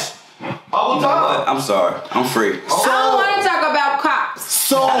 Django ass. All the time. I'm sorry. I'm free. I don't want to talk about cops.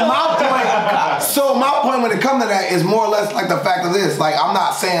 So my point when it comes to that is more or less like the fact of this. Like, I'm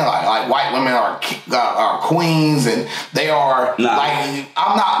not saying like white women are queens and they are like,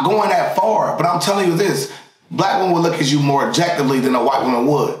 I'm not going that far, but I'm telling you this. Black women will look at you more objectively than a white woman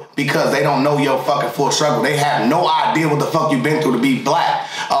would because they don't know your fucking full struggle. They have no idea what the fuck you've been through to be black.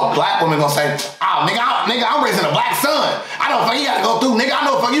 A black woman gonna say, "Oh, nigga, I'm raising a black son. I know what the fuck you gotta go through, nigga. I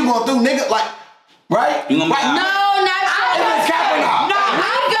know what the fuck you going through, nigga." Like, right? You gonna No, not Is it capping out? No,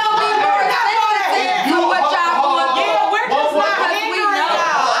 I'm gonna be more sensitive to what y'all going through. Yeah, we're just not Because we ignorant know. now.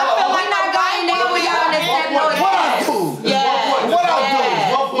 I feel We're like not going there with y'all and accept no What I do?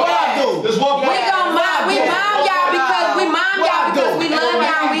 What I do? There's one point. We mom y'all because we love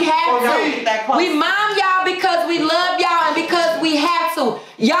y'all and we have to. We mom y'all because we love y'all and because we have to.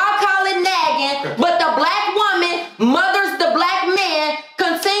 Y'all call it nagging, but the black woman mothers the black man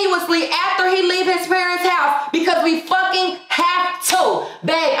continuously after he leave his parents' house because we fucking have to.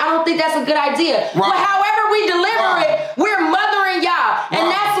 Babe, I don't think that's a good idea. Right. But however we deliver it, we're mothering y'all. And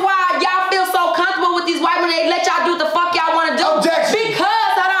that's why y'all feel so comfortable with these white women. They let y'all do what the fuck y'all want to do. Objection. Because,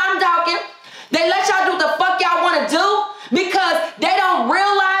 I'm talking. They let y'all do what the fuck y'all want to do because they don't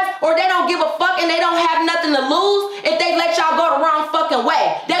realize or they don't give a fuck and they don't have nothing to lose if they let y'all go the wrong fucking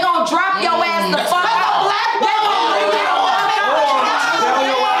way. They're gonna drop your ass the fuck out. They gonna leave your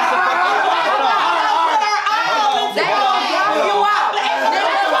ass out. They gonna drop you out.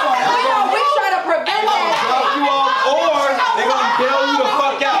 We try to prevent that. Or they're gonna bail you the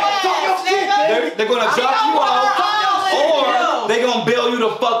fuck out. They're gonna drop you off, or they're gonna bail you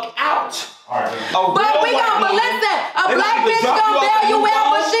the fuck out. But listen, a black bitch gonna bail you out,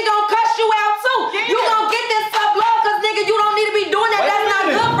 but she gonna cuss you out too. You gonna get this tough love cause nigga, you don't need to be doing that. That's not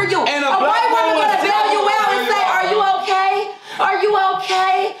good for you. And a white woman gonna bail you out and say, "Are you okay? Are you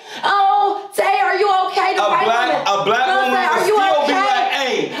okay? Oh, say, are you okay?" The white woman. A black woman Say, will "Are you still be okay?" like,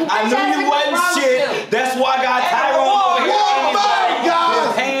 "Hey, I knew That's you what's wrong wasn't with shit. you. That's why I got Tyrone over here." One mic,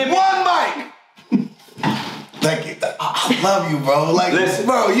 guys. Paying me. One mic. Thank you. I love you, bro. Like, Listen.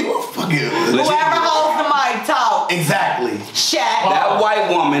 bro, you a fucking. Whoever holds the mic, talk. Exactly. Shaq. That white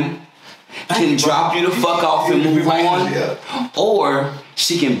woman can drop you the fuck off and move on, or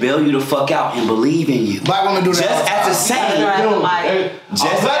she can bail you the fuck out and believe in you. Black women do that. Just as a saying. Just A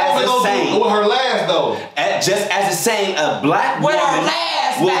black as woman a gonna saying. do with her last though. Just as a saying, a black With her woman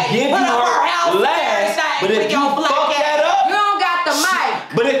last, will baby. give you Put up her house her last, everything but if with you your black fuck ass. that You up, don't got the mic.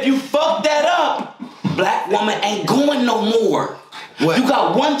 but if you fuck that up, black woman ain't going no more. What? You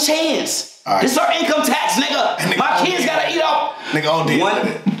got one chance. All right. This is our income tax, nigga. Nigga, My OD. kids gotta eat off. Nigga, OD.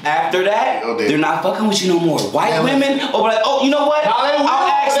 After that, OD. they're not fucking with you no more. White Yeah, women, or like, oh, you know what? Now they will, I'll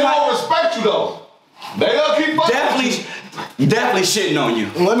but ask they my don't respect you though. They gonna keep fucking with you. definitely shitting on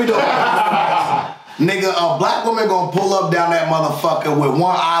you. Let me do it. Nigga, a black woman gonna pull up down that motherfucker with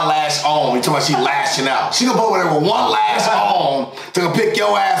one eyelash on. You talking about she lashing out. She gonna pull over there with one lash on to pick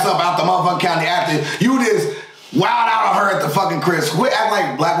your ass up out the motherfucking county after you just wild out on her at the fucking crib. Quit acting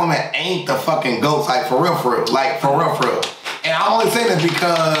like black women ain't the fucking goats. Like, for real, for real. Like, for real, for real. And I'm only saying this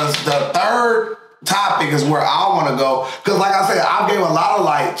because the third topic is where I want to go. Because like I said, I gave a lot of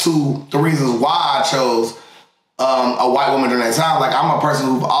light to the reasons why I chose a white woman during that time. Like, I'm a person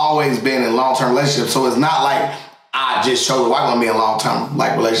who've always been in long-term relationships, so it's not like I just chose a white woman to be in a long-term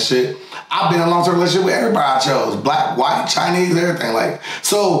like relationship. I've been in a long-term relationship with everybody I chose. Black, white, Chinese, everything. Like,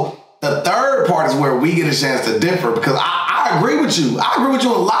 so the third part is where we get a chance to differ because I agree with you. I agree with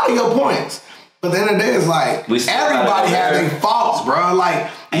you on a lot of your points. But at the end of the day, it's like everybody has their faults, bro. Like,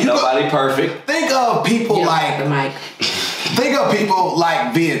 Ain't nobody perfect. Think of people like the mic. think of people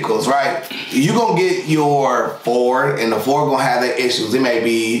like vehicles, right? You gonna get your Ford, and the Ford gonna have their issues. It may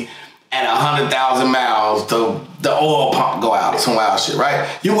be at 100,000 miles, the oil pump go out or some wild shit, right?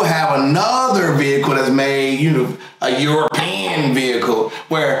 You will have another vehicle that's made, a European vehicle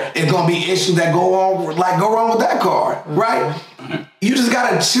where it's gonna be issues that go wrong with that car, right? You just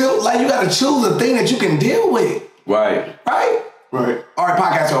gotta chill, you gotta choose a thing that you can deal with. Right. Right? Right. All right,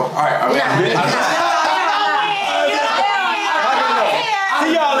 podcast over. All right.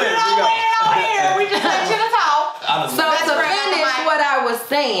 See y'all later. We just let you talk. So to finish what I was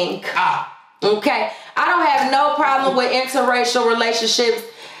saying, okay, I don't have no problem with interracial relationships.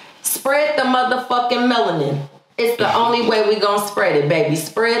 Spread the motherfucking melanin. It's the only way we gonna spread it, baby.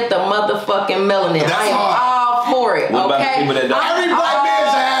 Spread the motherfucking melanin. I am all for it, okay? Every black man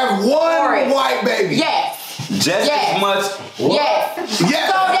should have one white baby. Yes. Just as much. Yes.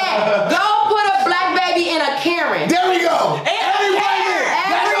 Yes. So that, go put a black baby in a Karen. There we go. Every white man.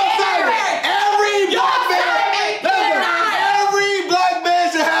 Every black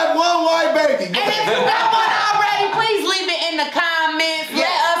man should have one white baby. And if you got one already, please leave it in the comments.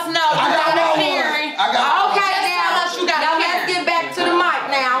 Let us know. I got Karen. Okay, now let's get back to the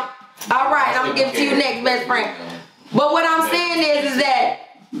mic now. All right, I'm gonna give it to you next, best friend. But what I'm saying is that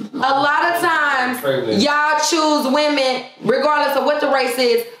a lot of times y'all choose women, regardless of what the race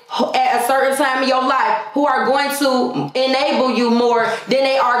is, at a certain time in your life, who are going to enable you more than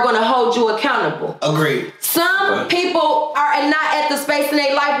they are going to hold you accountable. Agreed. Some people are not at the space in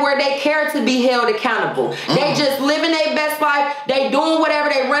their life where they care to be held accountable. They just living their best life. They doing whatever,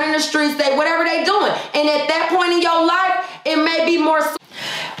 they running the streets, whatever they doing. And at that point in your life, it may be more.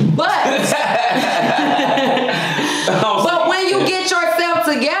 But when you get yourself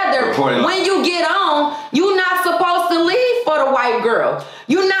together, when you get on, you're not supposed to leave for the white girl.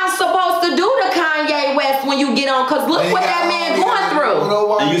 You're not supposed to do the Kanye West when you get on, because look what that man going through.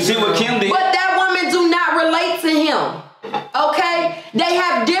 And you see what Kim did. But that woman do not relate to him. Okay? They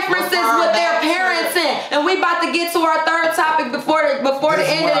have differences with their parenting. And we about to get to our third topic before the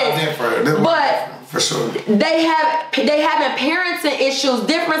end of this. But for sure, they having parenting issues,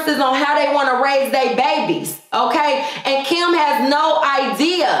 differences on how they want to raise their babies. Okay? And Kim has no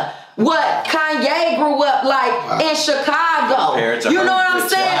idea what Kanye grew up like in Chicago. You know what I'm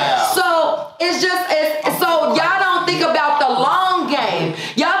saying? So so y'all don't think about the long game.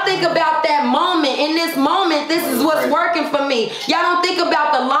 Y'all think about that moment. In this moment, this is what's working for me. Y'all don't think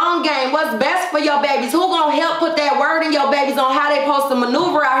about the long game. What's best for your babies? Who gonna help put that word in your babies on how they supposed to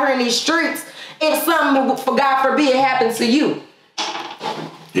maneuver out here in these streets if something, for God forbid, happens to you?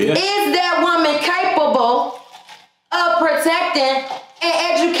 Yeah. Is that woman capable of protecting and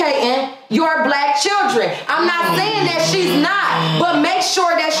educating your black children? I'm not saying that she's not, but make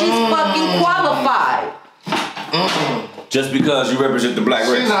sure that she's fucking qualified. Just because you represent the black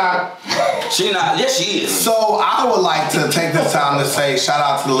race. She's not. She not. Yes, she is. So I would like to take this time to say shout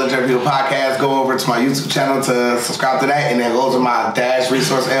out to the Legendary People Podcast. Go over to my YouTube channel to subscribe to that, and then go to my Dash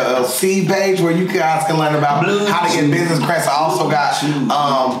Resource LLC page where you guys can learn about how to get business grants. I also got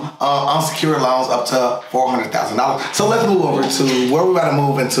unsecured loans up to $400,000. So let's move over to where we got to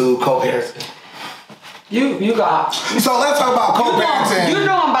move into co-parenting. You got. So let's talk about co-parenting. You're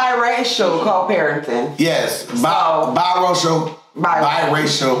doing biracial co-parenting. Yes, biracial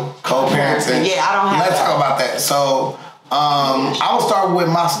co-parenting. Yeah, I don't have. Let's talk about that. So, I will start with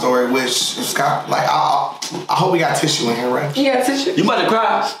my story, which is got like I hope we got tissue in here, right? You got tissue? You about to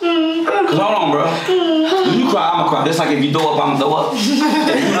cry? Cause hold on, bro. When you cry, I'ma cry. Just like if you throw up, I'ma throw up. If you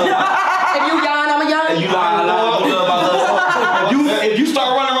yawn, I'ma yawn. If you lie, I lie. If you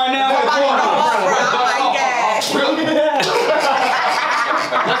start running right now,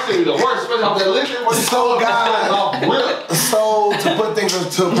 That shit be the worst, especially off that liquor. So guys, so to put things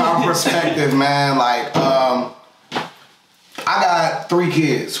into proper perspective, man, like I got 3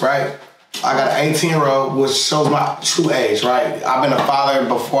 kids, right? I got an 18-year-old, which shows my true age, right? I've been a father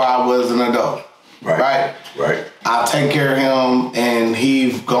before I was an adult, right? I've taken care of him, and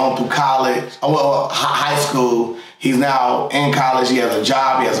he's gone through college, high school. He's now in college. He has a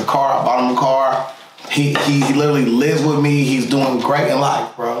job. He has a car. I bought him a car. He literally lives with me. He's doing great in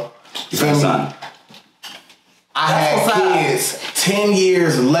life, bro. You feel me? I had kids 10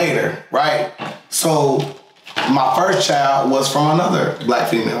 years later, right? So my first child was from another black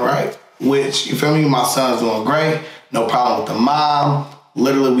female, right? Which, you feel me? My son's doing great. No problem with the mom.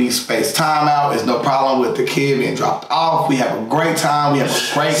 Literally, we space time out. There's no problem with the kid being dropped off. We have a great time. We have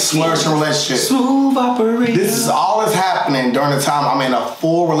a great flourishing relationship. Smooth operator. This is all that's happening during the time I'm in a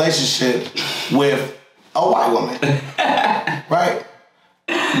full relationship with a white woman. Right?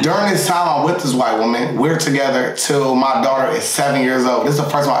 During this time I'm with this white woman, we're together till my daughter is 7 years old. This is the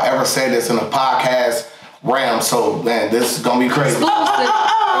first time I ever said this in a podcast realm, so man, this is gonna be crazy.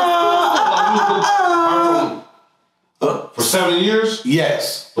 For 7 years?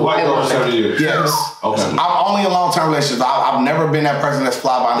 Yes. The white girl for 7 years? Yes. Okay. I'm only in long-term relationships. I've never been that person that's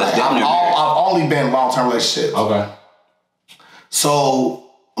fly by night. I've only been long-term relationships. Okay. So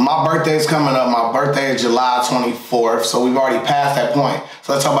my birthday is coming up. My birthday is July 24th, so we've already passed that point.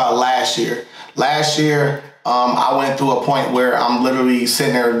 So let's talk about last year. Last year, I went through a point where I'm literally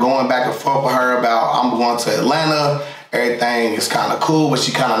sitting there going back and forth with her about I'm going to Atlanta. Everything is kind of cool, but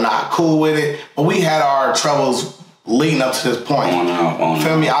she kind of not cool with it. But we had our troubles leading up to this point. You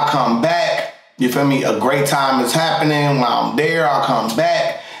feel me? I come back. You feel me? A great time is happening. When I'm there, I'll come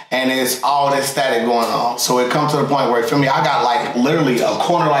back. And it's all this static going on. So it comes to the point where, you feel me, I got like literally a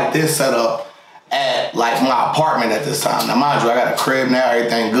corner like this set up at like my apartment at this time. Now mind you, I got a crib now,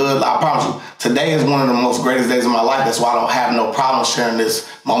 everything good. I promise you, today is one of the most greatest days of my life. That's why I don't have no problem sharing this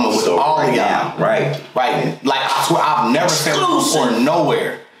moment with all of y'all. Right. Right. Like I swear, I've never said this before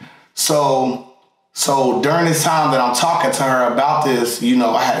nowhere. So during this time that I'm talking to her about this, you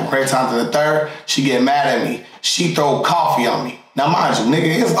know, I had a great time to the third. She get mad at me. She throw coffee on me. Now, mind you,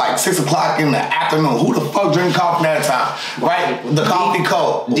 nigga, it's like 6 o'clock in the afternoon. Who the fuck drink coffee at that time? Right? The coffee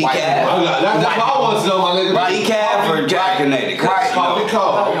cold. Decaf. That's what I want to know, my nigga. Right. Decaf or caffeinated. Right. Coffee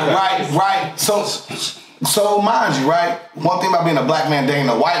cold. Okay. Right. So mind you, right? One thing about being a black man dating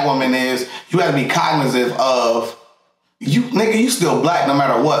a white woman is you have to be cognizant of you still black no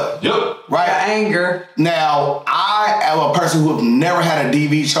matter what. Yep. Right? Anger. Now, I am a person who have never had a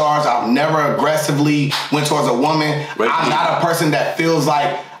DV charge. I've never aggressively went towards a woman. I'm not a person that feels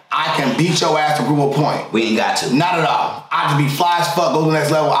like I can beat your ass to prove a point. We ain't got to. Not at all. I have to be fly as fuck, go to the next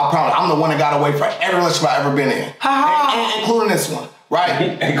level. I promise. I'm the one that got away from every relationship I've ever been in. Including this one.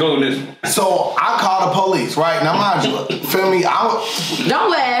 Right? Including this one. So I called the police, right? Now mind you, feel me? Don't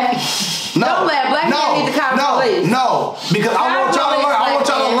laugh. No, don't laugh. Black men need to call the police. No, because I want y'all to learn. I want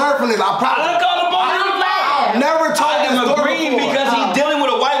y'all to learn from this. I promise. I've never told this story agreeing before. because he's dealing with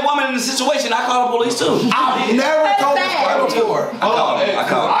a white woman in the situation. I call the police too. I've never told this story before. I called him.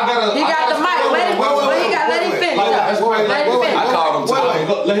 He got the mic. Let him finish. I called him too.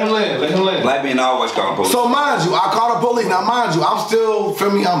 Let him land. Black men always call the police. So mind you, I called the police. Now mind you, I'm still,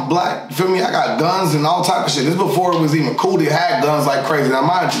 feel me, I'm black. Feel me, I got guns and all type of shit. This before it was even cool to have guns like crazy. Now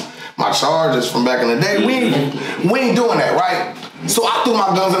mind you, my charges from back in the day, we ain't doing that, right? So I threw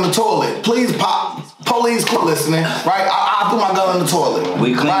my guns in the toilet. Please, police, quit listening, right? I threw my gun in the toilet.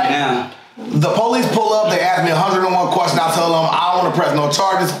 We clean now. The police pull up, they ask me 101 questions. I tell them I don't want to press no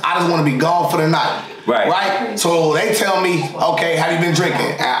charges. I just want to be gone for the night. Right? So they tell me, okay, have you been drinking?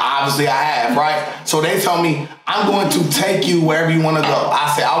 And obviously I have, right? So they tell me, I'm going to take you wherever you want to go. I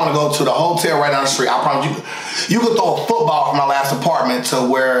say, I want to go to the hotel right down the street. I promise you can throw a football from my last apartment to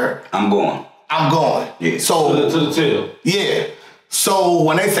where I'm going. Yeah. So to the tail. Yeah. So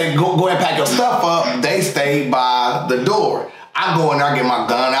when they say go ahead and pack your stuff up, they stay by the door. I go in there, I get my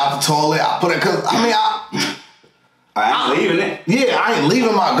gun out the toilet, I put it, cause I ain't leaving it. Yeah, I ain't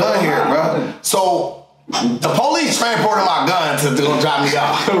leaving my gun here, bro. So the police transported my gun to go drop me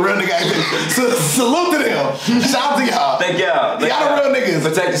off. Real nigga. Salute to them. Shout out to y'all. Thank y'all. Y'all the real niggas.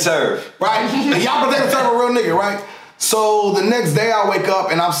 Protect the serve. Right? Y'all protect the serve, a real nigga, right? So the next day I wake up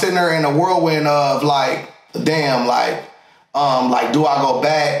and I'm sitting there in a whirlwind of like, damn, do I go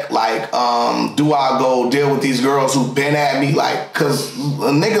back? Do I go deal with these girls who've been at me? Cause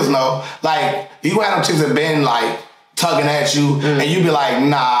niggas know, you had them chicks that been tugging at you, and you be like,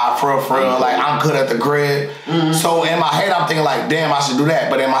 nah, for real, I'm good at the crib. So in my head, I'm thinking damn, I should do that.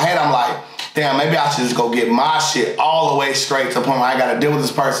 But in my head, I'm like, damn, maybe I should just go get my shit all the way straight to the point where I gotta deal with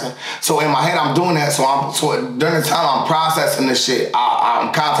this person. So in my head, I'm doing that. So during the time I'm processing this shit,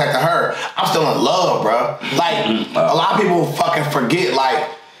 I'm contacting her. I'm still in love, bro. A lot of people fucking forget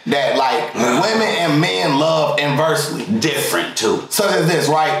that women and men love inversely. Different too. Such as this,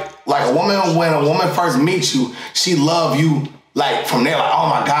 right? When a woman first meets you, she love you from there, oh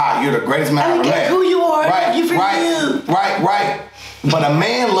my God, you're the greatest man I've ever met. Who you are, Right. But a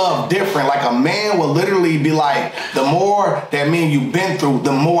man love different. A man will literally be the more that me and you been through,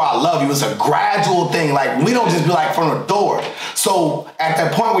 the more I love you. It's a gradual thing. We don't just be from the door. So at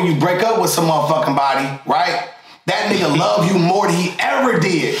that point where you break up with some motherfucking body, right? That nigga love you more than he ever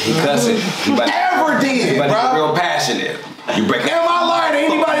did. Because it. Ever did, bro. But real passionate. You break up. Am I lying to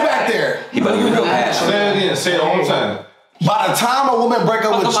anybody back there? He better get real passionate. Say it again. Say it one more time. By the time a woman break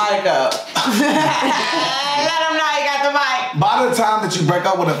up with you, Let him know you got the mic. by the time that you break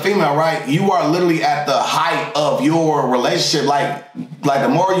up with a female, right, you are literally at the height of your relationship. the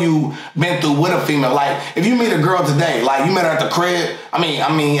more you been through with a female, like if you meet a girl today, like you met her at the crib, I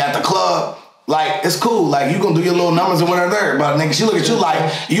mean at the club, like it's cool, like you gonna do your little numbers and whatever there, but nigga, she look at you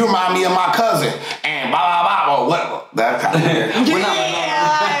like you remind me of my cousin and blah blah blah or whatever. That kind of weird.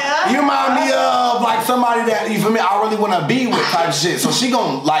 You remind me of like somebody that you feel me I really want to be with type shit. So she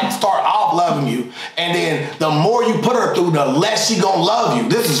gonna like start off loving you, and then the more you put her through, the less she gonna love you.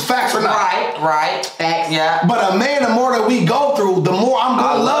 This is facts or not? Right. Facts. Yeah. But a man, the more that we go through, the more I'm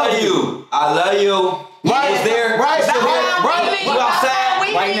gonna love you. I love you. Right there. Right. You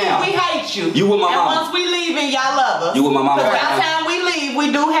outside right now. We hate you. You with my and mama. once we leave and y'all love us. You with my mama. But by the time we leave,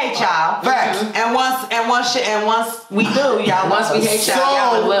 we do hate y'all. Facts. And once we do, y'all Once we hate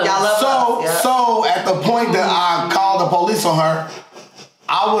y'all, y'all love us. So at the point that I called the police on her,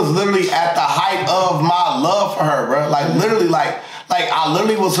 I was literally at the height of my love for her, bro. Like literally, like I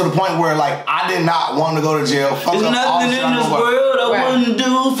literally was to the point where like I did not want to go to jail. There's nothing in this world I wouldn't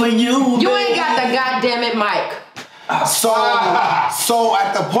do for you. You ain't got the goddamn it, Mike. So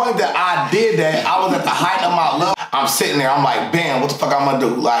at the point that I did that, I was at the height of my love. I'm sitting there, I'm like, bam, what the fuck I'm gonna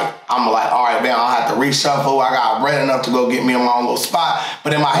do? Like, I'm like, all right, bam, I'll have to reshuffle. I got bread enough to go get me in my own little spot.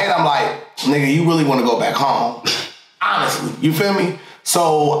 But in my head, I'm like, nigga, you really wanna go back home. Honestly, you feel me?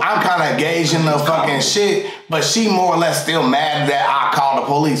 So I'm kind of gauging the fucking shit, but she more or less still mad that I called the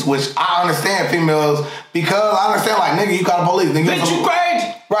police, which I understand females, because I understand like, nigga, you called the police. Nigga, Bitch, you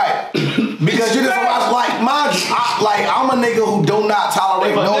crazy. Right. Because you just like, mind you, I'm a nigga who do not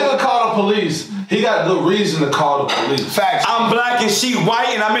tolerate if a nigga call the police, he got good reason to call the police. Facts. I'm black and she white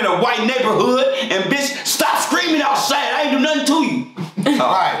and I'm in a white neighborhood and bitch, stop screaming outside. I ain't do nothing to you.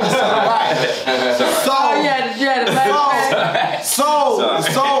 Right. So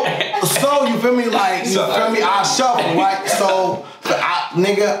you feel me? Like you feel me? I shuffle, right? So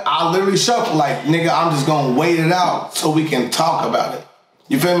I literally shuffle. Like nigga, I'm just gonna wait it out so we can talk about it.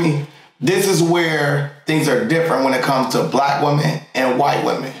 You feel me? This is where things are different when it comes to black women and white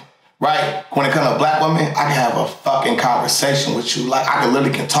women. Right? When it comes to black women, I can have a fucking conversation with you. Like, I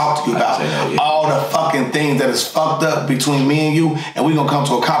literally can talk to you about all the fucking things that is fucked up between me and you, and we gonna come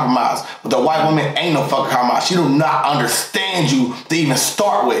to a compromise. But the white woman ain't no fucking compromise. She do not understand you to even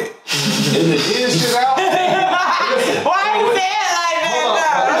start with. Is shit out? Why you say it like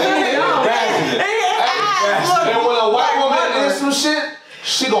that? And when a white woman is some shit,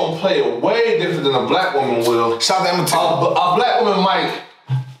 she gonna play it way different than a black woman will. Shout out to A black woman might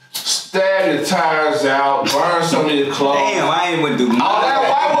stab your tires out, burn some of your clothes. Damn, I ain't gonna do nothing. A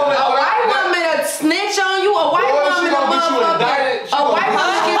white woman to snitch on you. A white woman to motherfucker. A white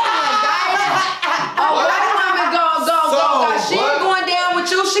woman get you indicted. A white woman go. She ain't going down with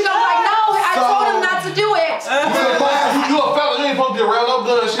you. She gonna like, no, I told him not to do it. You a fella, you ain't supposed to be around no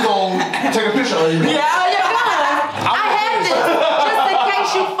gun. She gonna take a picture of you. Yeah, you're gone. I had this just in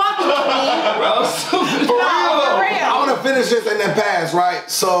case you fucking with me. For real. I want to finish this and then pass, right?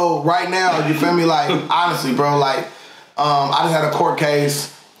 So right now, you feel me? Like, honestly, bro, like, I just had a court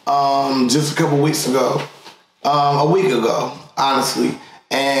case just a couple weeks ago, a week ago, honestly.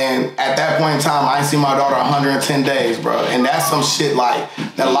 And at that point in time, I ain't seen my daughter 110 days, bro. And that's some shit like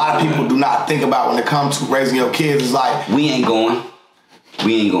that a lot of people do not think about when it comes to raising your kids. It's like, We ain't going.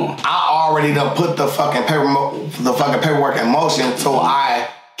 I already done put the fucking paperwork in motion so I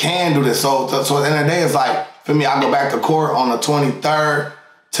can do this. So at the end of the day, it's like, for me, I go back to court on the 23rd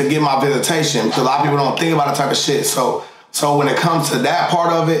to get my visitation because a lot of people don't think about that type of shit. So when it comes to that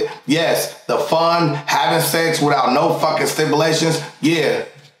part of it, yes, the fun, having sex without no fucking stipulations, yeah,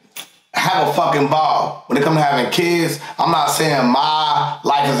 have a fucking ball. When it comes to having kids, I'm not saying my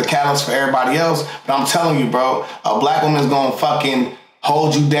life is a catalyst for everybody else, but I'm telling you, bro, a black woman's gonna fucking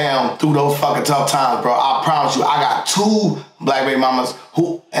hold you down through those fucking tough times, bro. I promise you, I got 2 black baby mamas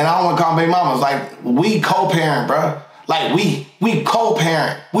who, and I don't want to call them baby mamas, like, we co-parent, bro. Like, we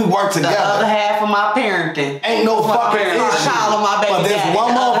co-parent. We work together. The other half of my parenting. Ain't no fucking issue. But there's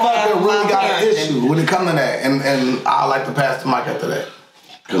one motherfucker really got an issue when it comes to that. And I like to pass the mic after that.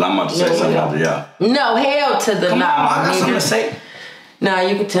 Because I'm about to say something after y'all. No, hell to the no. I got something to say. Nah,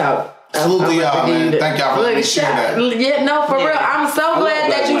 you can talk. Salute to y'all, man. Thank y'all for letting me share that. Yeah, no, for real. I'm so glad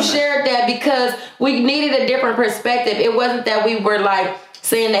that you shared that because we needed a different perspective. It wasn't that we were like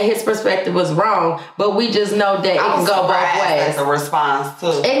saying that his perspective was wrong, but we just know that it can go both ways. The response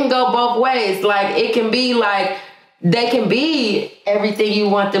too. It can go both ways. Like it can be like they can be everything you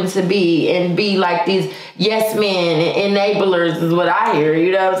want them to be and be like these yes men and enablers is what I hear.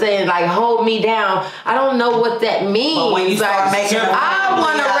 You know what I'm saying? Like hold me down. I don't know what that means. But when you start making I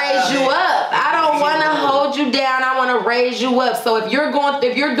want to raise you up. I don't want to hold you you down. I want to raise you up. So if you're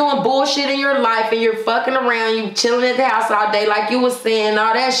doing bullshit in your life and you're fucking around, you chilling at the house all day like you was saying,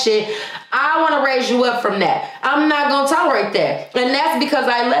 all that shit, I want to raise you up from that. I'm not going to tolerate that. And that's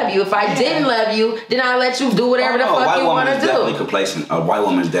because I love you. If I didn't love you, then I let you do whatever the fuck you want to do. Definitely complacent. A white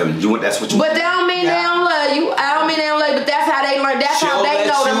woman is definitely. That's what you. But that don't mean they don't love you. I don't mean they don't love you, but that's how they learn. That's how they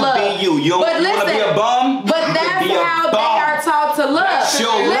know to love. Be you. You don't want to be a bum. But that's how they are taught to love.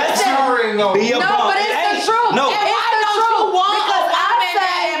 She'll let you be a bum. No, but it's the truth. No. And why don't you want a woman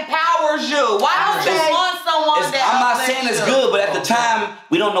that empowers you? Why don't you want someone that I'm not saying it's good, but at the time,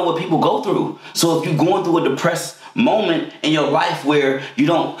 we don't know what people go through. So if you're going through a depressed moment in your life where you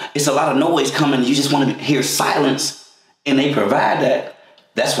don't, it's a lot of noise coming, you just want to hear silence, and they provide that.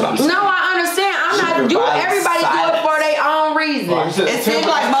 That's what I'm saying. No, I understand. Everybody do it for their own reason. It seems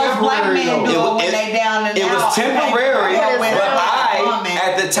like most black men do it when they down and out. It was temporary, but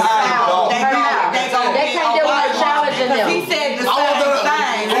at the time, they can't deal with challenging them. He said the same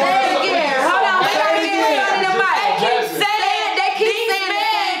thing.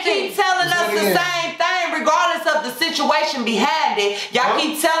 Keep telling us the same thing, regardless of the situation behind it. Y'all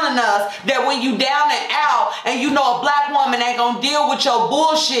keep telling us that when you down and out, and you know a black woman ain't gonna deal with your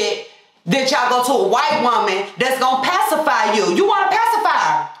bullshit, that y'all go to a white woman that's gonna pacify you. You wanna pacify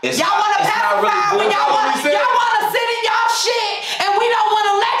her. Y'all wanna pacify her when y'all wanna sit in y'all shit, and we don't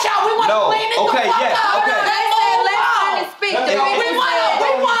wanna let y'all. We wanna clean it the fuck up. They said let Sonny speak. We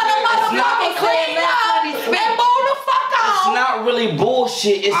wanna motherfucking clean up and move the fuck on. It's not really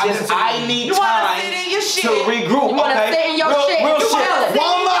bullshit. It's just I need time to regroup. You wanna sit in your shit.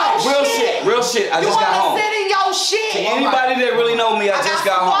 Real shit. I just got home. You wanna sit in your shit. To anybody that really know me, I just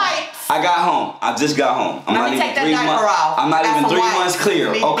got home. I got home. I just got home. I'm not even 3 months. I'm not even 3 months clear.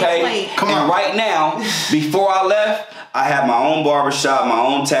 Okay. And right now, before I left, I had my own barbershop, my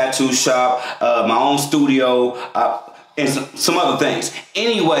own tattoo shop, my own studio, and some other things.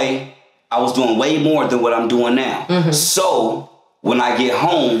 Anyway, I was doing way more than what I'm doing now. Mm-hmm. So when I get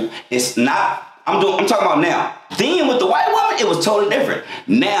home, it's not. I'm talking about now. Then with the white woman, it was totally different.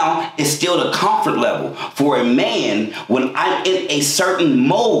 Now it's still the comfort level for a man when I'm in a certain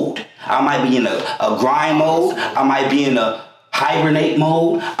mode. I might be in a grind mode. I might be in a hibernate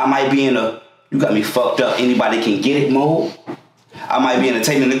mode. I might be in a you got me fucked up, anybody can get it mode. I might be in a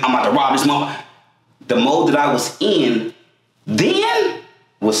I'm about to rob this mode. The mode that I was in then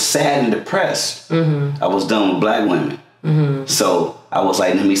was sad and depressed. Mm-hmm. I was done with black women. Mm-hmm. So I was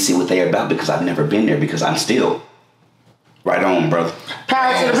like, let me see what they're about because I've never been there because I'm still right on, brother.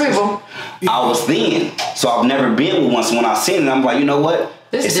 Power to the people. I was then. So I've never been with one. So when I seen it, I'm like, you know what?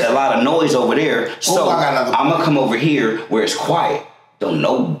 It's a lot of noise over there. So I'm going to come over here where it's quiet. Don't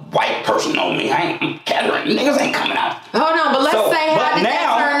no white person know me. I'm Catherine. Niggas ain't coming out. Hold on, but let's say how did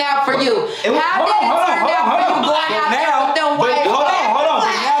that turn out for you? How did it turn out for you going out there with them white people? Hold on.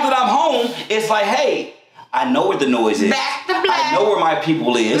 But now that I'm home, it's like, hey, I know where the noise is. Back to black. I know where my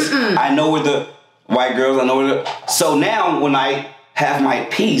people is. Mm-mm. I know where the white girls, I know where the... So now when I have my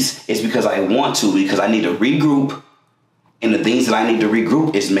peace, it's because I want to, because I need to regroup. And the things that I need to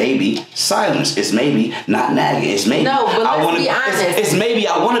regroup is maybe silence. It's maybe not nagging. It's maybe... No, but let's be honest. It's maybe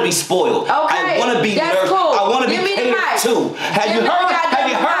I want to be spoiled. Okay, I want to be that's cool. I want to be catered to. Have you heard?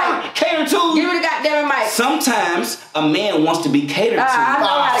 Catered to? Give me the goddamn mic. Sometimes a man wants to be catered to. I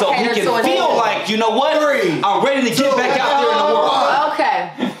know how to so he cater can to feel like, you know what? I'm ready to get back out there in the world. Okay.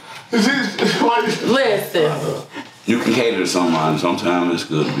 Listen. You can cater to someone. Sometimes it's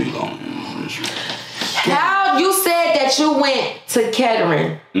good to be lonely. How you said that you went to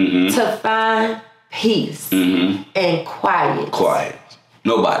Kettering to find peace and quiet. Quiet.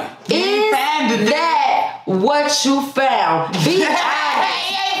 Nobody. Is that what you found? Be honest.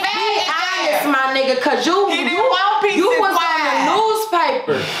 Be honest, my nigga, cause you was on the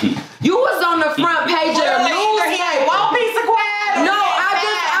newspaper. You was on the front page of the newspaper. One piece of quiet. No,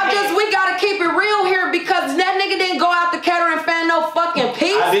 we gotta keep it real here because that nigga didn't go out to Kettering and find no fucking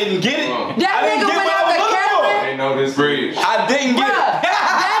peace. I didn't get it. That nigga went out to Kettering. Ain't no this bridge. I didn't get it.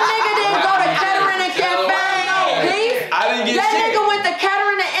 That nigga didn't go to Kettering and can't find no peace. I didn't get that shit. Nigga went to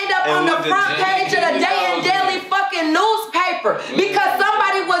Kettering and ended up on the front page of the Day and Daily fucking newspaper because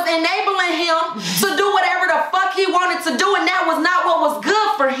somebody was enabling him to do whatever the fuck he wanted to do, and that was not what was good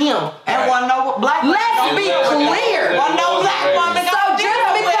for him. And one no black. Let's be clear. One no black woman. So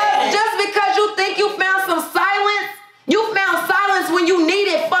just because you think you found some silence, you found silence when you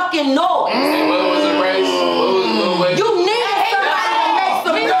needed fucking noise. What was the race? You needed somebody to make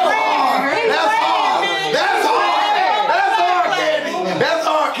some noise. That's hard, Candy. That's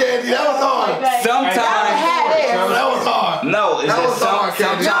hard, Candy. That was hard. Sometimes. That was hard. No, it's That just was hard,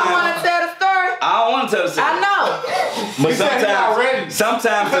 Candy. Y'all want to tell the story? I don't want to tell the secret. I know. But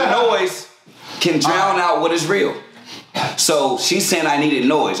sometimes the noise can drown out what is real. So she's saying I needed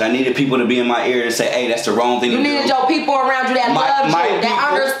noise. I needed people to be in my ear and say, hey, that's the wrong thing to do. You needed your people around you that loved you,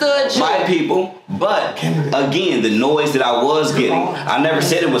 that understood you. My people. But again, the noise that I was getting, I never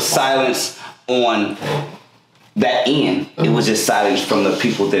said it was silence on that end. It was just silence from the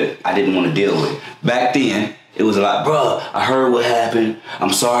people that I didn't want to deal with. Back then, it was a lot, bruh, I heard what happened.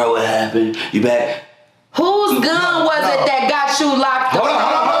 I'm sorry what happened. You back? Whose gun was it that got you locked up? Hold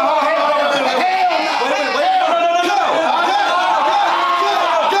on.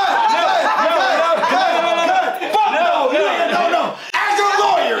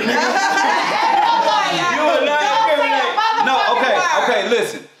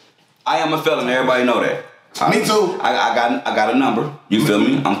 Listen, I am a felon. Everybody know that. Me too. I got a number. You feel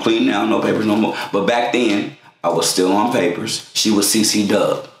me? I'm clean now. No papers no more. But back then, I was still on papers. She was CC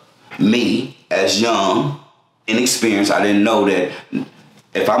Dub. Me, as young, inexperienced, I didn't know that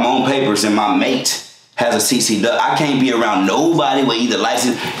if I'm on papers and my mate has a CC Dub, I can't be around nobody with either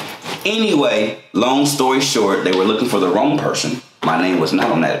license. Anyway, long story short, they were looking for the wrong person. My name was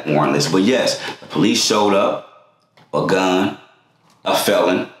not on that warrant list. But yes, the police showed up, a gun, a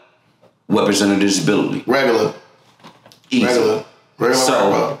felon, weapons under disability. Regular. Easy. Regular.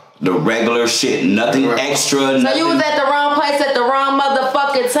 So, the regular shit. Nothing extra. So you was at the wrong place at the wrong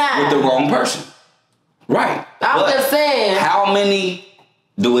motherfucking time. With the wrong person. Right. I'm just saying. How many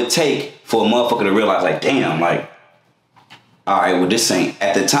do it take for a motherfucker to realize, like, damn, like, all right, well, this ain't.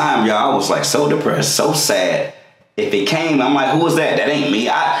 At the time, y'all, I was like so depressed, so sad. If it came, I'm like, who was that? That ain't me.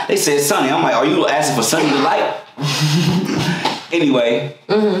 They said Sonny. I'm like, are you asking for Sonny Delight? Anyway,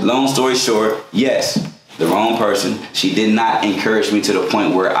 long story short, yes, the wrong person. She did not encourage me to the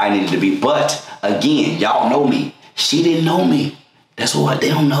point where I needed to be. But again, y'all know me. She didn't know me. That's what they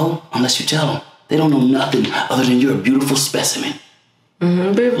don't know unless you tell them. They don't know nothing other than you're a beautiful specimen.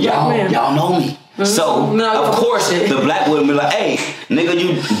 Y'all know me. So, of course, the black women be like, hey, nigga,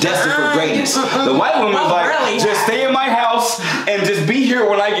 you destined for greatness. The white women is like, really? Just stay in my house and just be here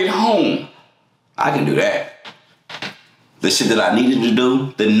when I get home. I can do that. The shit that I needed to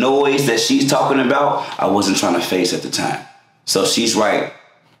do, the noise that she's talking about, I wasn't trying to face at the time. So she's right.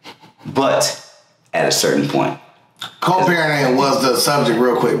 But at a certain point. Co-parenting was the subject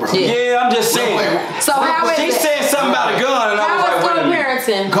real quick, bro. Yeah, I'm just saying. So how is she said something about a gun, and I was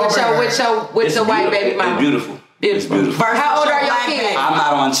like, co-parenting with your white baby mama? It's beautiful. It's beautiful. How old are your kids? I'm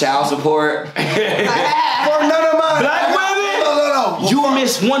not on child support. For none of mine. Black women? No. You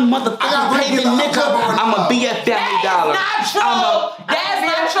miss one motherfucking payment, nigga. I'ma be at Family Dollar. That's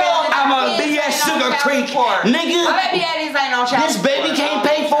not true. I'ma be at Sugar Creek, nigga. My baby daddies ain't on child This baby can't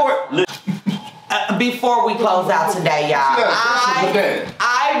pay for it. Before we close out today, y'all,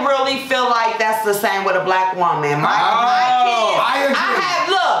 I really feel like that's the same with a black woman. My kids,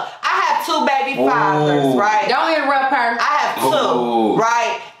 I have two baby fathers, right? Don't interrupt her. I have two,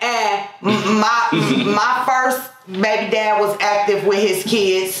 right? And my first baby dad was active with his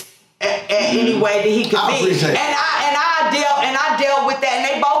kids any way that he could be, and I dealt with that, and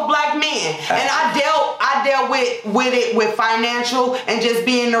they both black men, and I dealt with it with financial and just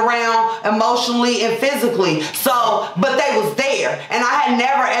being around emotionally and physically. So, but they was there, and I had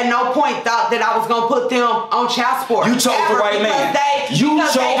never at no point thought that I was gonna put them on child support. You chose the right man. You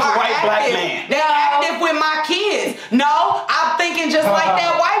chose the right black man. They're active with my kids. No, I'm thinking just like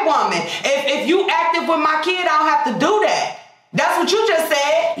that white woman. If you active with my kid, I don't have to do that. That's what you just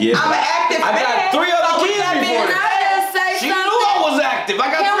said. Yeah. I'm an active man. I got 3 other kids before this. She knew I was active.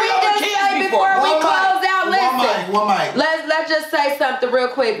 I got 3 other kids before. Before we close out, listen. One mic. Let's just say something real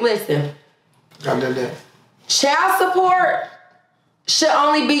quick. Listen. Child support should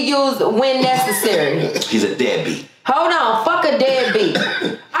only be used when necessary. He's a deadbeat. Hold on, fuck a deadbeat.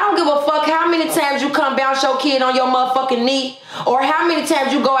 I don't give a fuck how many times you come bounce your kid on your motherfucking knee, or how many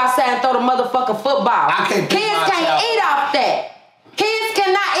times you go outside and throw the motherfucking football. Kids can't eat off that. Kids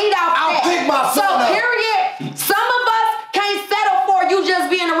cannot eat off that. I'll pick my son up. Period. Some of us can't settle for you just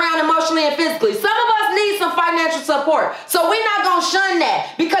being around emotionally and physically. Some of us need some financial support. So we're not gonna shun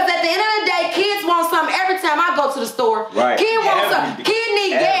that, because at the end of the day, kids want something every time I go to the store. Right. Kid wants something. Kid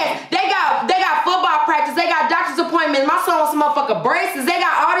need gas. They got football practice. They got doctor's appointments. My son wants some motherfucking braces. They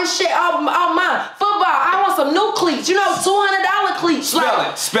got all this shit. Oh mine. Football. I want some new cleats. You know, $200 cleats. Spell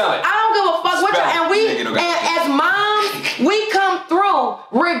it. I don't give a fuck what you. And as moms, we come through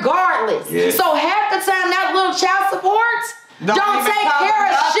regardless. Yeah. So half the time that little child support don't take care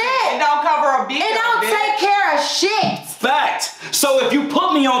of shit. It don't cover a bill. It don't take care of shit. Fact. So if you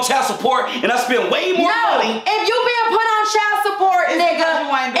put me on child support and I spend way more money. If you being put on child support, nigga,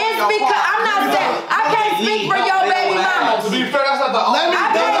 it's because I'm not saying. I'm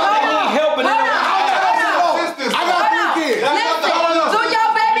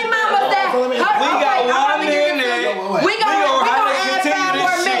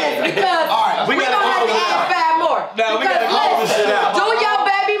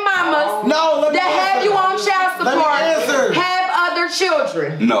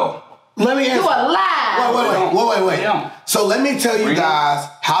children. No. Let me You answer. alive. Wait. Yeah. So let me tell you guys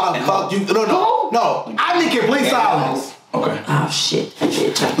how the fuck you. No. I need complete silence. Okay. Oh shit.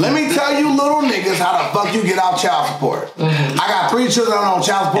 Let me tell you, little niggas, how the fuck you get out child support. I got 3 children on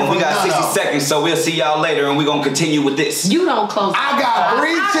child support. And we got 60 seconds, so we'll see y'all later, and we're gonna continue with this. You don't close. I got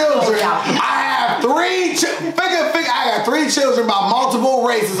 3 children. I have 3 figure. I got 3 children by multiple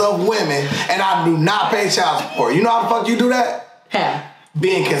races of women, and I do not pay child support. You know how the fuck you do that? Yeah.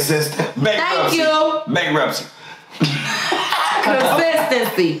 Being consistent. Thank you. Bankruptcy.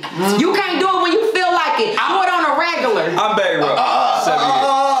 Consistency. You can't do it when you feel like it. Do it on a regular. I'm bankrupt.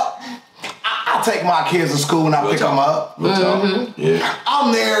 I take my kids to school and I pick them up. Yeah.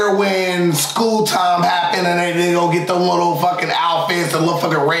 I'm there when school time happen and they go get them little fucking outfits, the little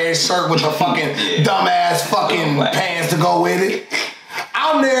fucking red shirt with the fucking dumbass fucking pants to go with it.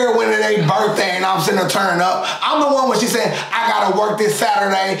 I'm there when it's their birthday and I'm sitting there turning up. I'm the one when she said, I gotta work this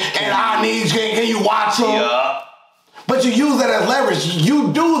Saturday and I need you, can you watch them? Yeah. But you use that as leverage.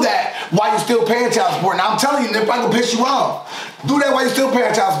 You do that while you're still paying child support. Now I'm telling you, they're probably gonna piss you off. Do that while you're still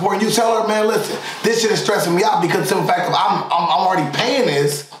paying child support, and you tell her, man, listen, this shit is stressing me out because of the fact that I'm already paying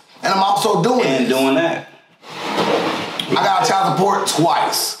this, and I'm also doing And this. doing that. I got child support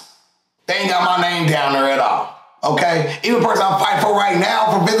twice. They ain't got my name down there at all. Okay? Even the person I'm fighting for right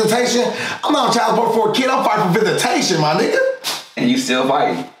now for visitation, I'm not on child support for a kid. I'm fighting for visitation, my nigga. And you still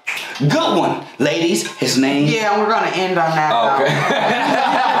fighting. Good one, ladies. His name. Yeah, we're gonna end on that.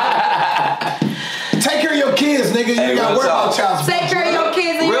 Okay. Take care of your kids, nigga. You gotta worry about child support. Take care of your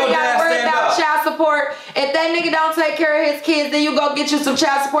kids and you Real ain't gotta dad, worry stand about up. child support. If that nigga don't take care of his kids, then you go get you some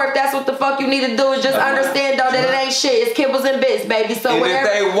child support. If that's what the fuck you need to do, is just understand though that it ain't shit. It's kibbles and bits, baby. So And whatever.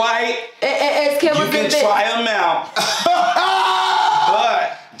 if they white, It's you kibbles can and bits. try them out.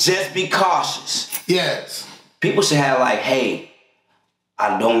 But just be cautious. Yes. People should have like, hey,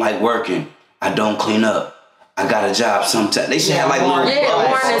 I don't like working. I don't clean up. I got a job sometimes. They should have like little warning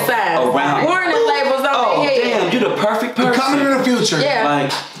signs. around. Warning labels on their head. Damn, you the perfect person. Coming in the future. Yeah.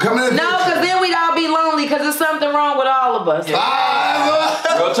 Like, Coming in the No, future. because then we'd all be lonely because there's something wrong with all of us.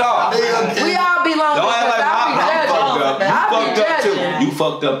 real talk. We all be lonely Don't act because like I'm fucked up. I'll be You fucked up too. judging. You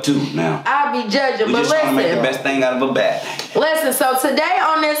fucked up too now. I'll be judging. We But just trying to make the listen. best thing out of a bad. Listen, so today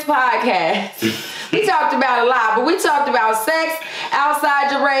on this podcast, we talked about a lot, but we talked about sex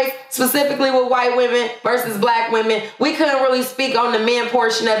outside your race, specifically with white women versus black women. We couldn't really speak on the men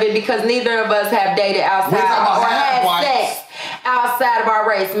portion of it because neither of us have dated outside or had sex outside of our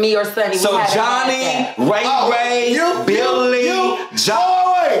race, me or Sonny. So Johnny, Ray, Billy,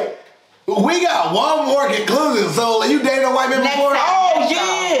 John. Wait. We got one more conclusion. So you dated a white man before? Oh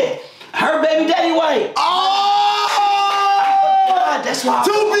yeah, her baby daddy white. Oh! That's why.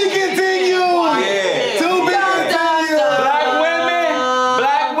 To be continued. Yeah. To be continued.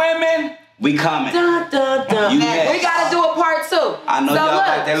 Black women, we coming. Dun, dun, dun. You We next. gotta do a part 2. I know y'all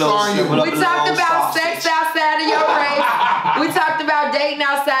like that little sorry, shrivel up We the talked little about sausage. sex outside of your race. We talked about dating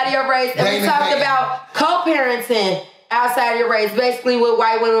outside of your race. And Dating we talked dating. about co-parenting outside of your race, basically with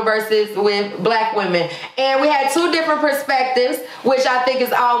white women versus with black women. And we had 2 different perspectives, which I think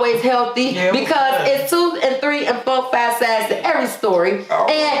is always healthy because it's 2 and 3 and 4, 5 sides to every story.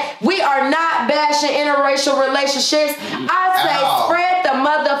 And we are not bashing interracial relationships. I say spread the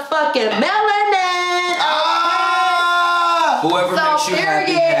motherfucking melanin. Whoever makes you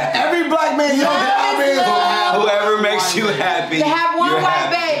happy, happy. Every black man you Love is love. Whoever makes you happy. You have one you're white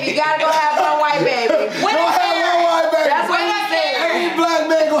happy. baby. You gotta go have one white baby. With Go a have Karen. one white baby. That's what he said. Every black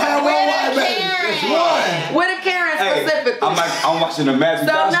man gonna have one With a white baby. Karen. One. With a Karen specifically. I'm watching the Magic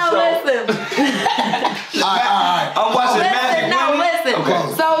So Johnson no, show. listen. All right. I'm watching Magic. Listen.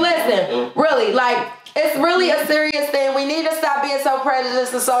 Okay. So listen, really, like, it's really a serious thing. We need to stop being so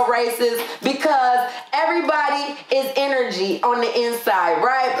prejudiced and so racist because everybody is energy on the inside,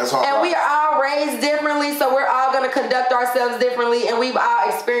 right? That's all and right. we are all raised differently, so we're all going to conduct ourselves differently, and we've all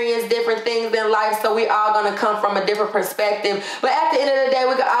experienced different things in life, so we're all going to come from a different perspective. But at the end of the day,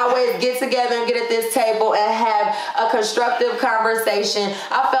 we can always get together and get at this table and have a constructive conversation.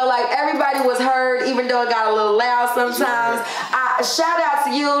 I felt like everybody was heard, even though it got a little loud sometimes. Shout out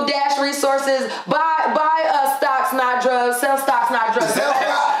to you, Dash Resources. Buy stocks, not drugs. Sell stocks, not drugs. Sell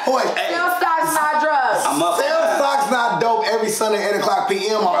stocks, not drugs. I'm up. Sales Stocks Not Dope every Sunday, 8 o'clock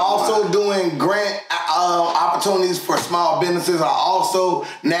p.m. I'm also doing grant opportunities for small businesses.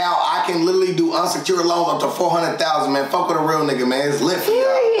 I can literally do unsecured loans up to $400,000, man. Fuck with a real nigga, man. It's lit for y'all.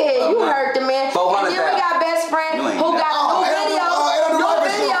 Period. You heard the man. And then we got best friend You ain't who got a new video. New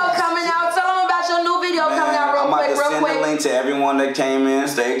Video coming out. Tell them about your new video coming out I'm about to real send the quick. link to everyone that came in.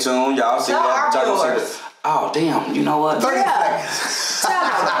 Stay tuned. Y'all see that. Tell our viewers. Oh, damn. You know what? 30 Yeah. seconds.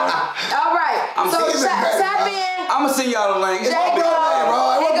 I'm gonna send y'all the link. It's J gonna be Glo. on there, bro.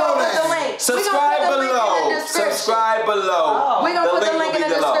 He gonna put the link. Subscribe below. Subscribe below. We're gonna put the link in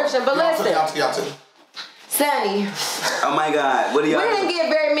the description. But listen, Y'all too. Sonny. Oh my God, what do y'all We didn't get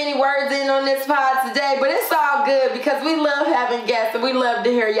very many words in on this pod today, but it's all good because we love having guests and we love to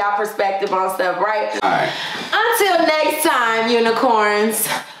hear y'all perspective on stuff, right? All right. Until next time, unicorns,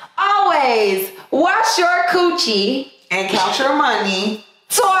 always wash your coochie And count your money.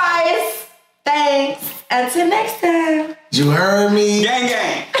 twice. Thanks. Until next time. You heard me? Gang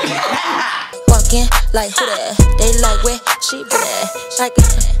gang. Walking like who that? They like where she been at. Like,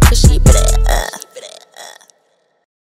 cause she been at.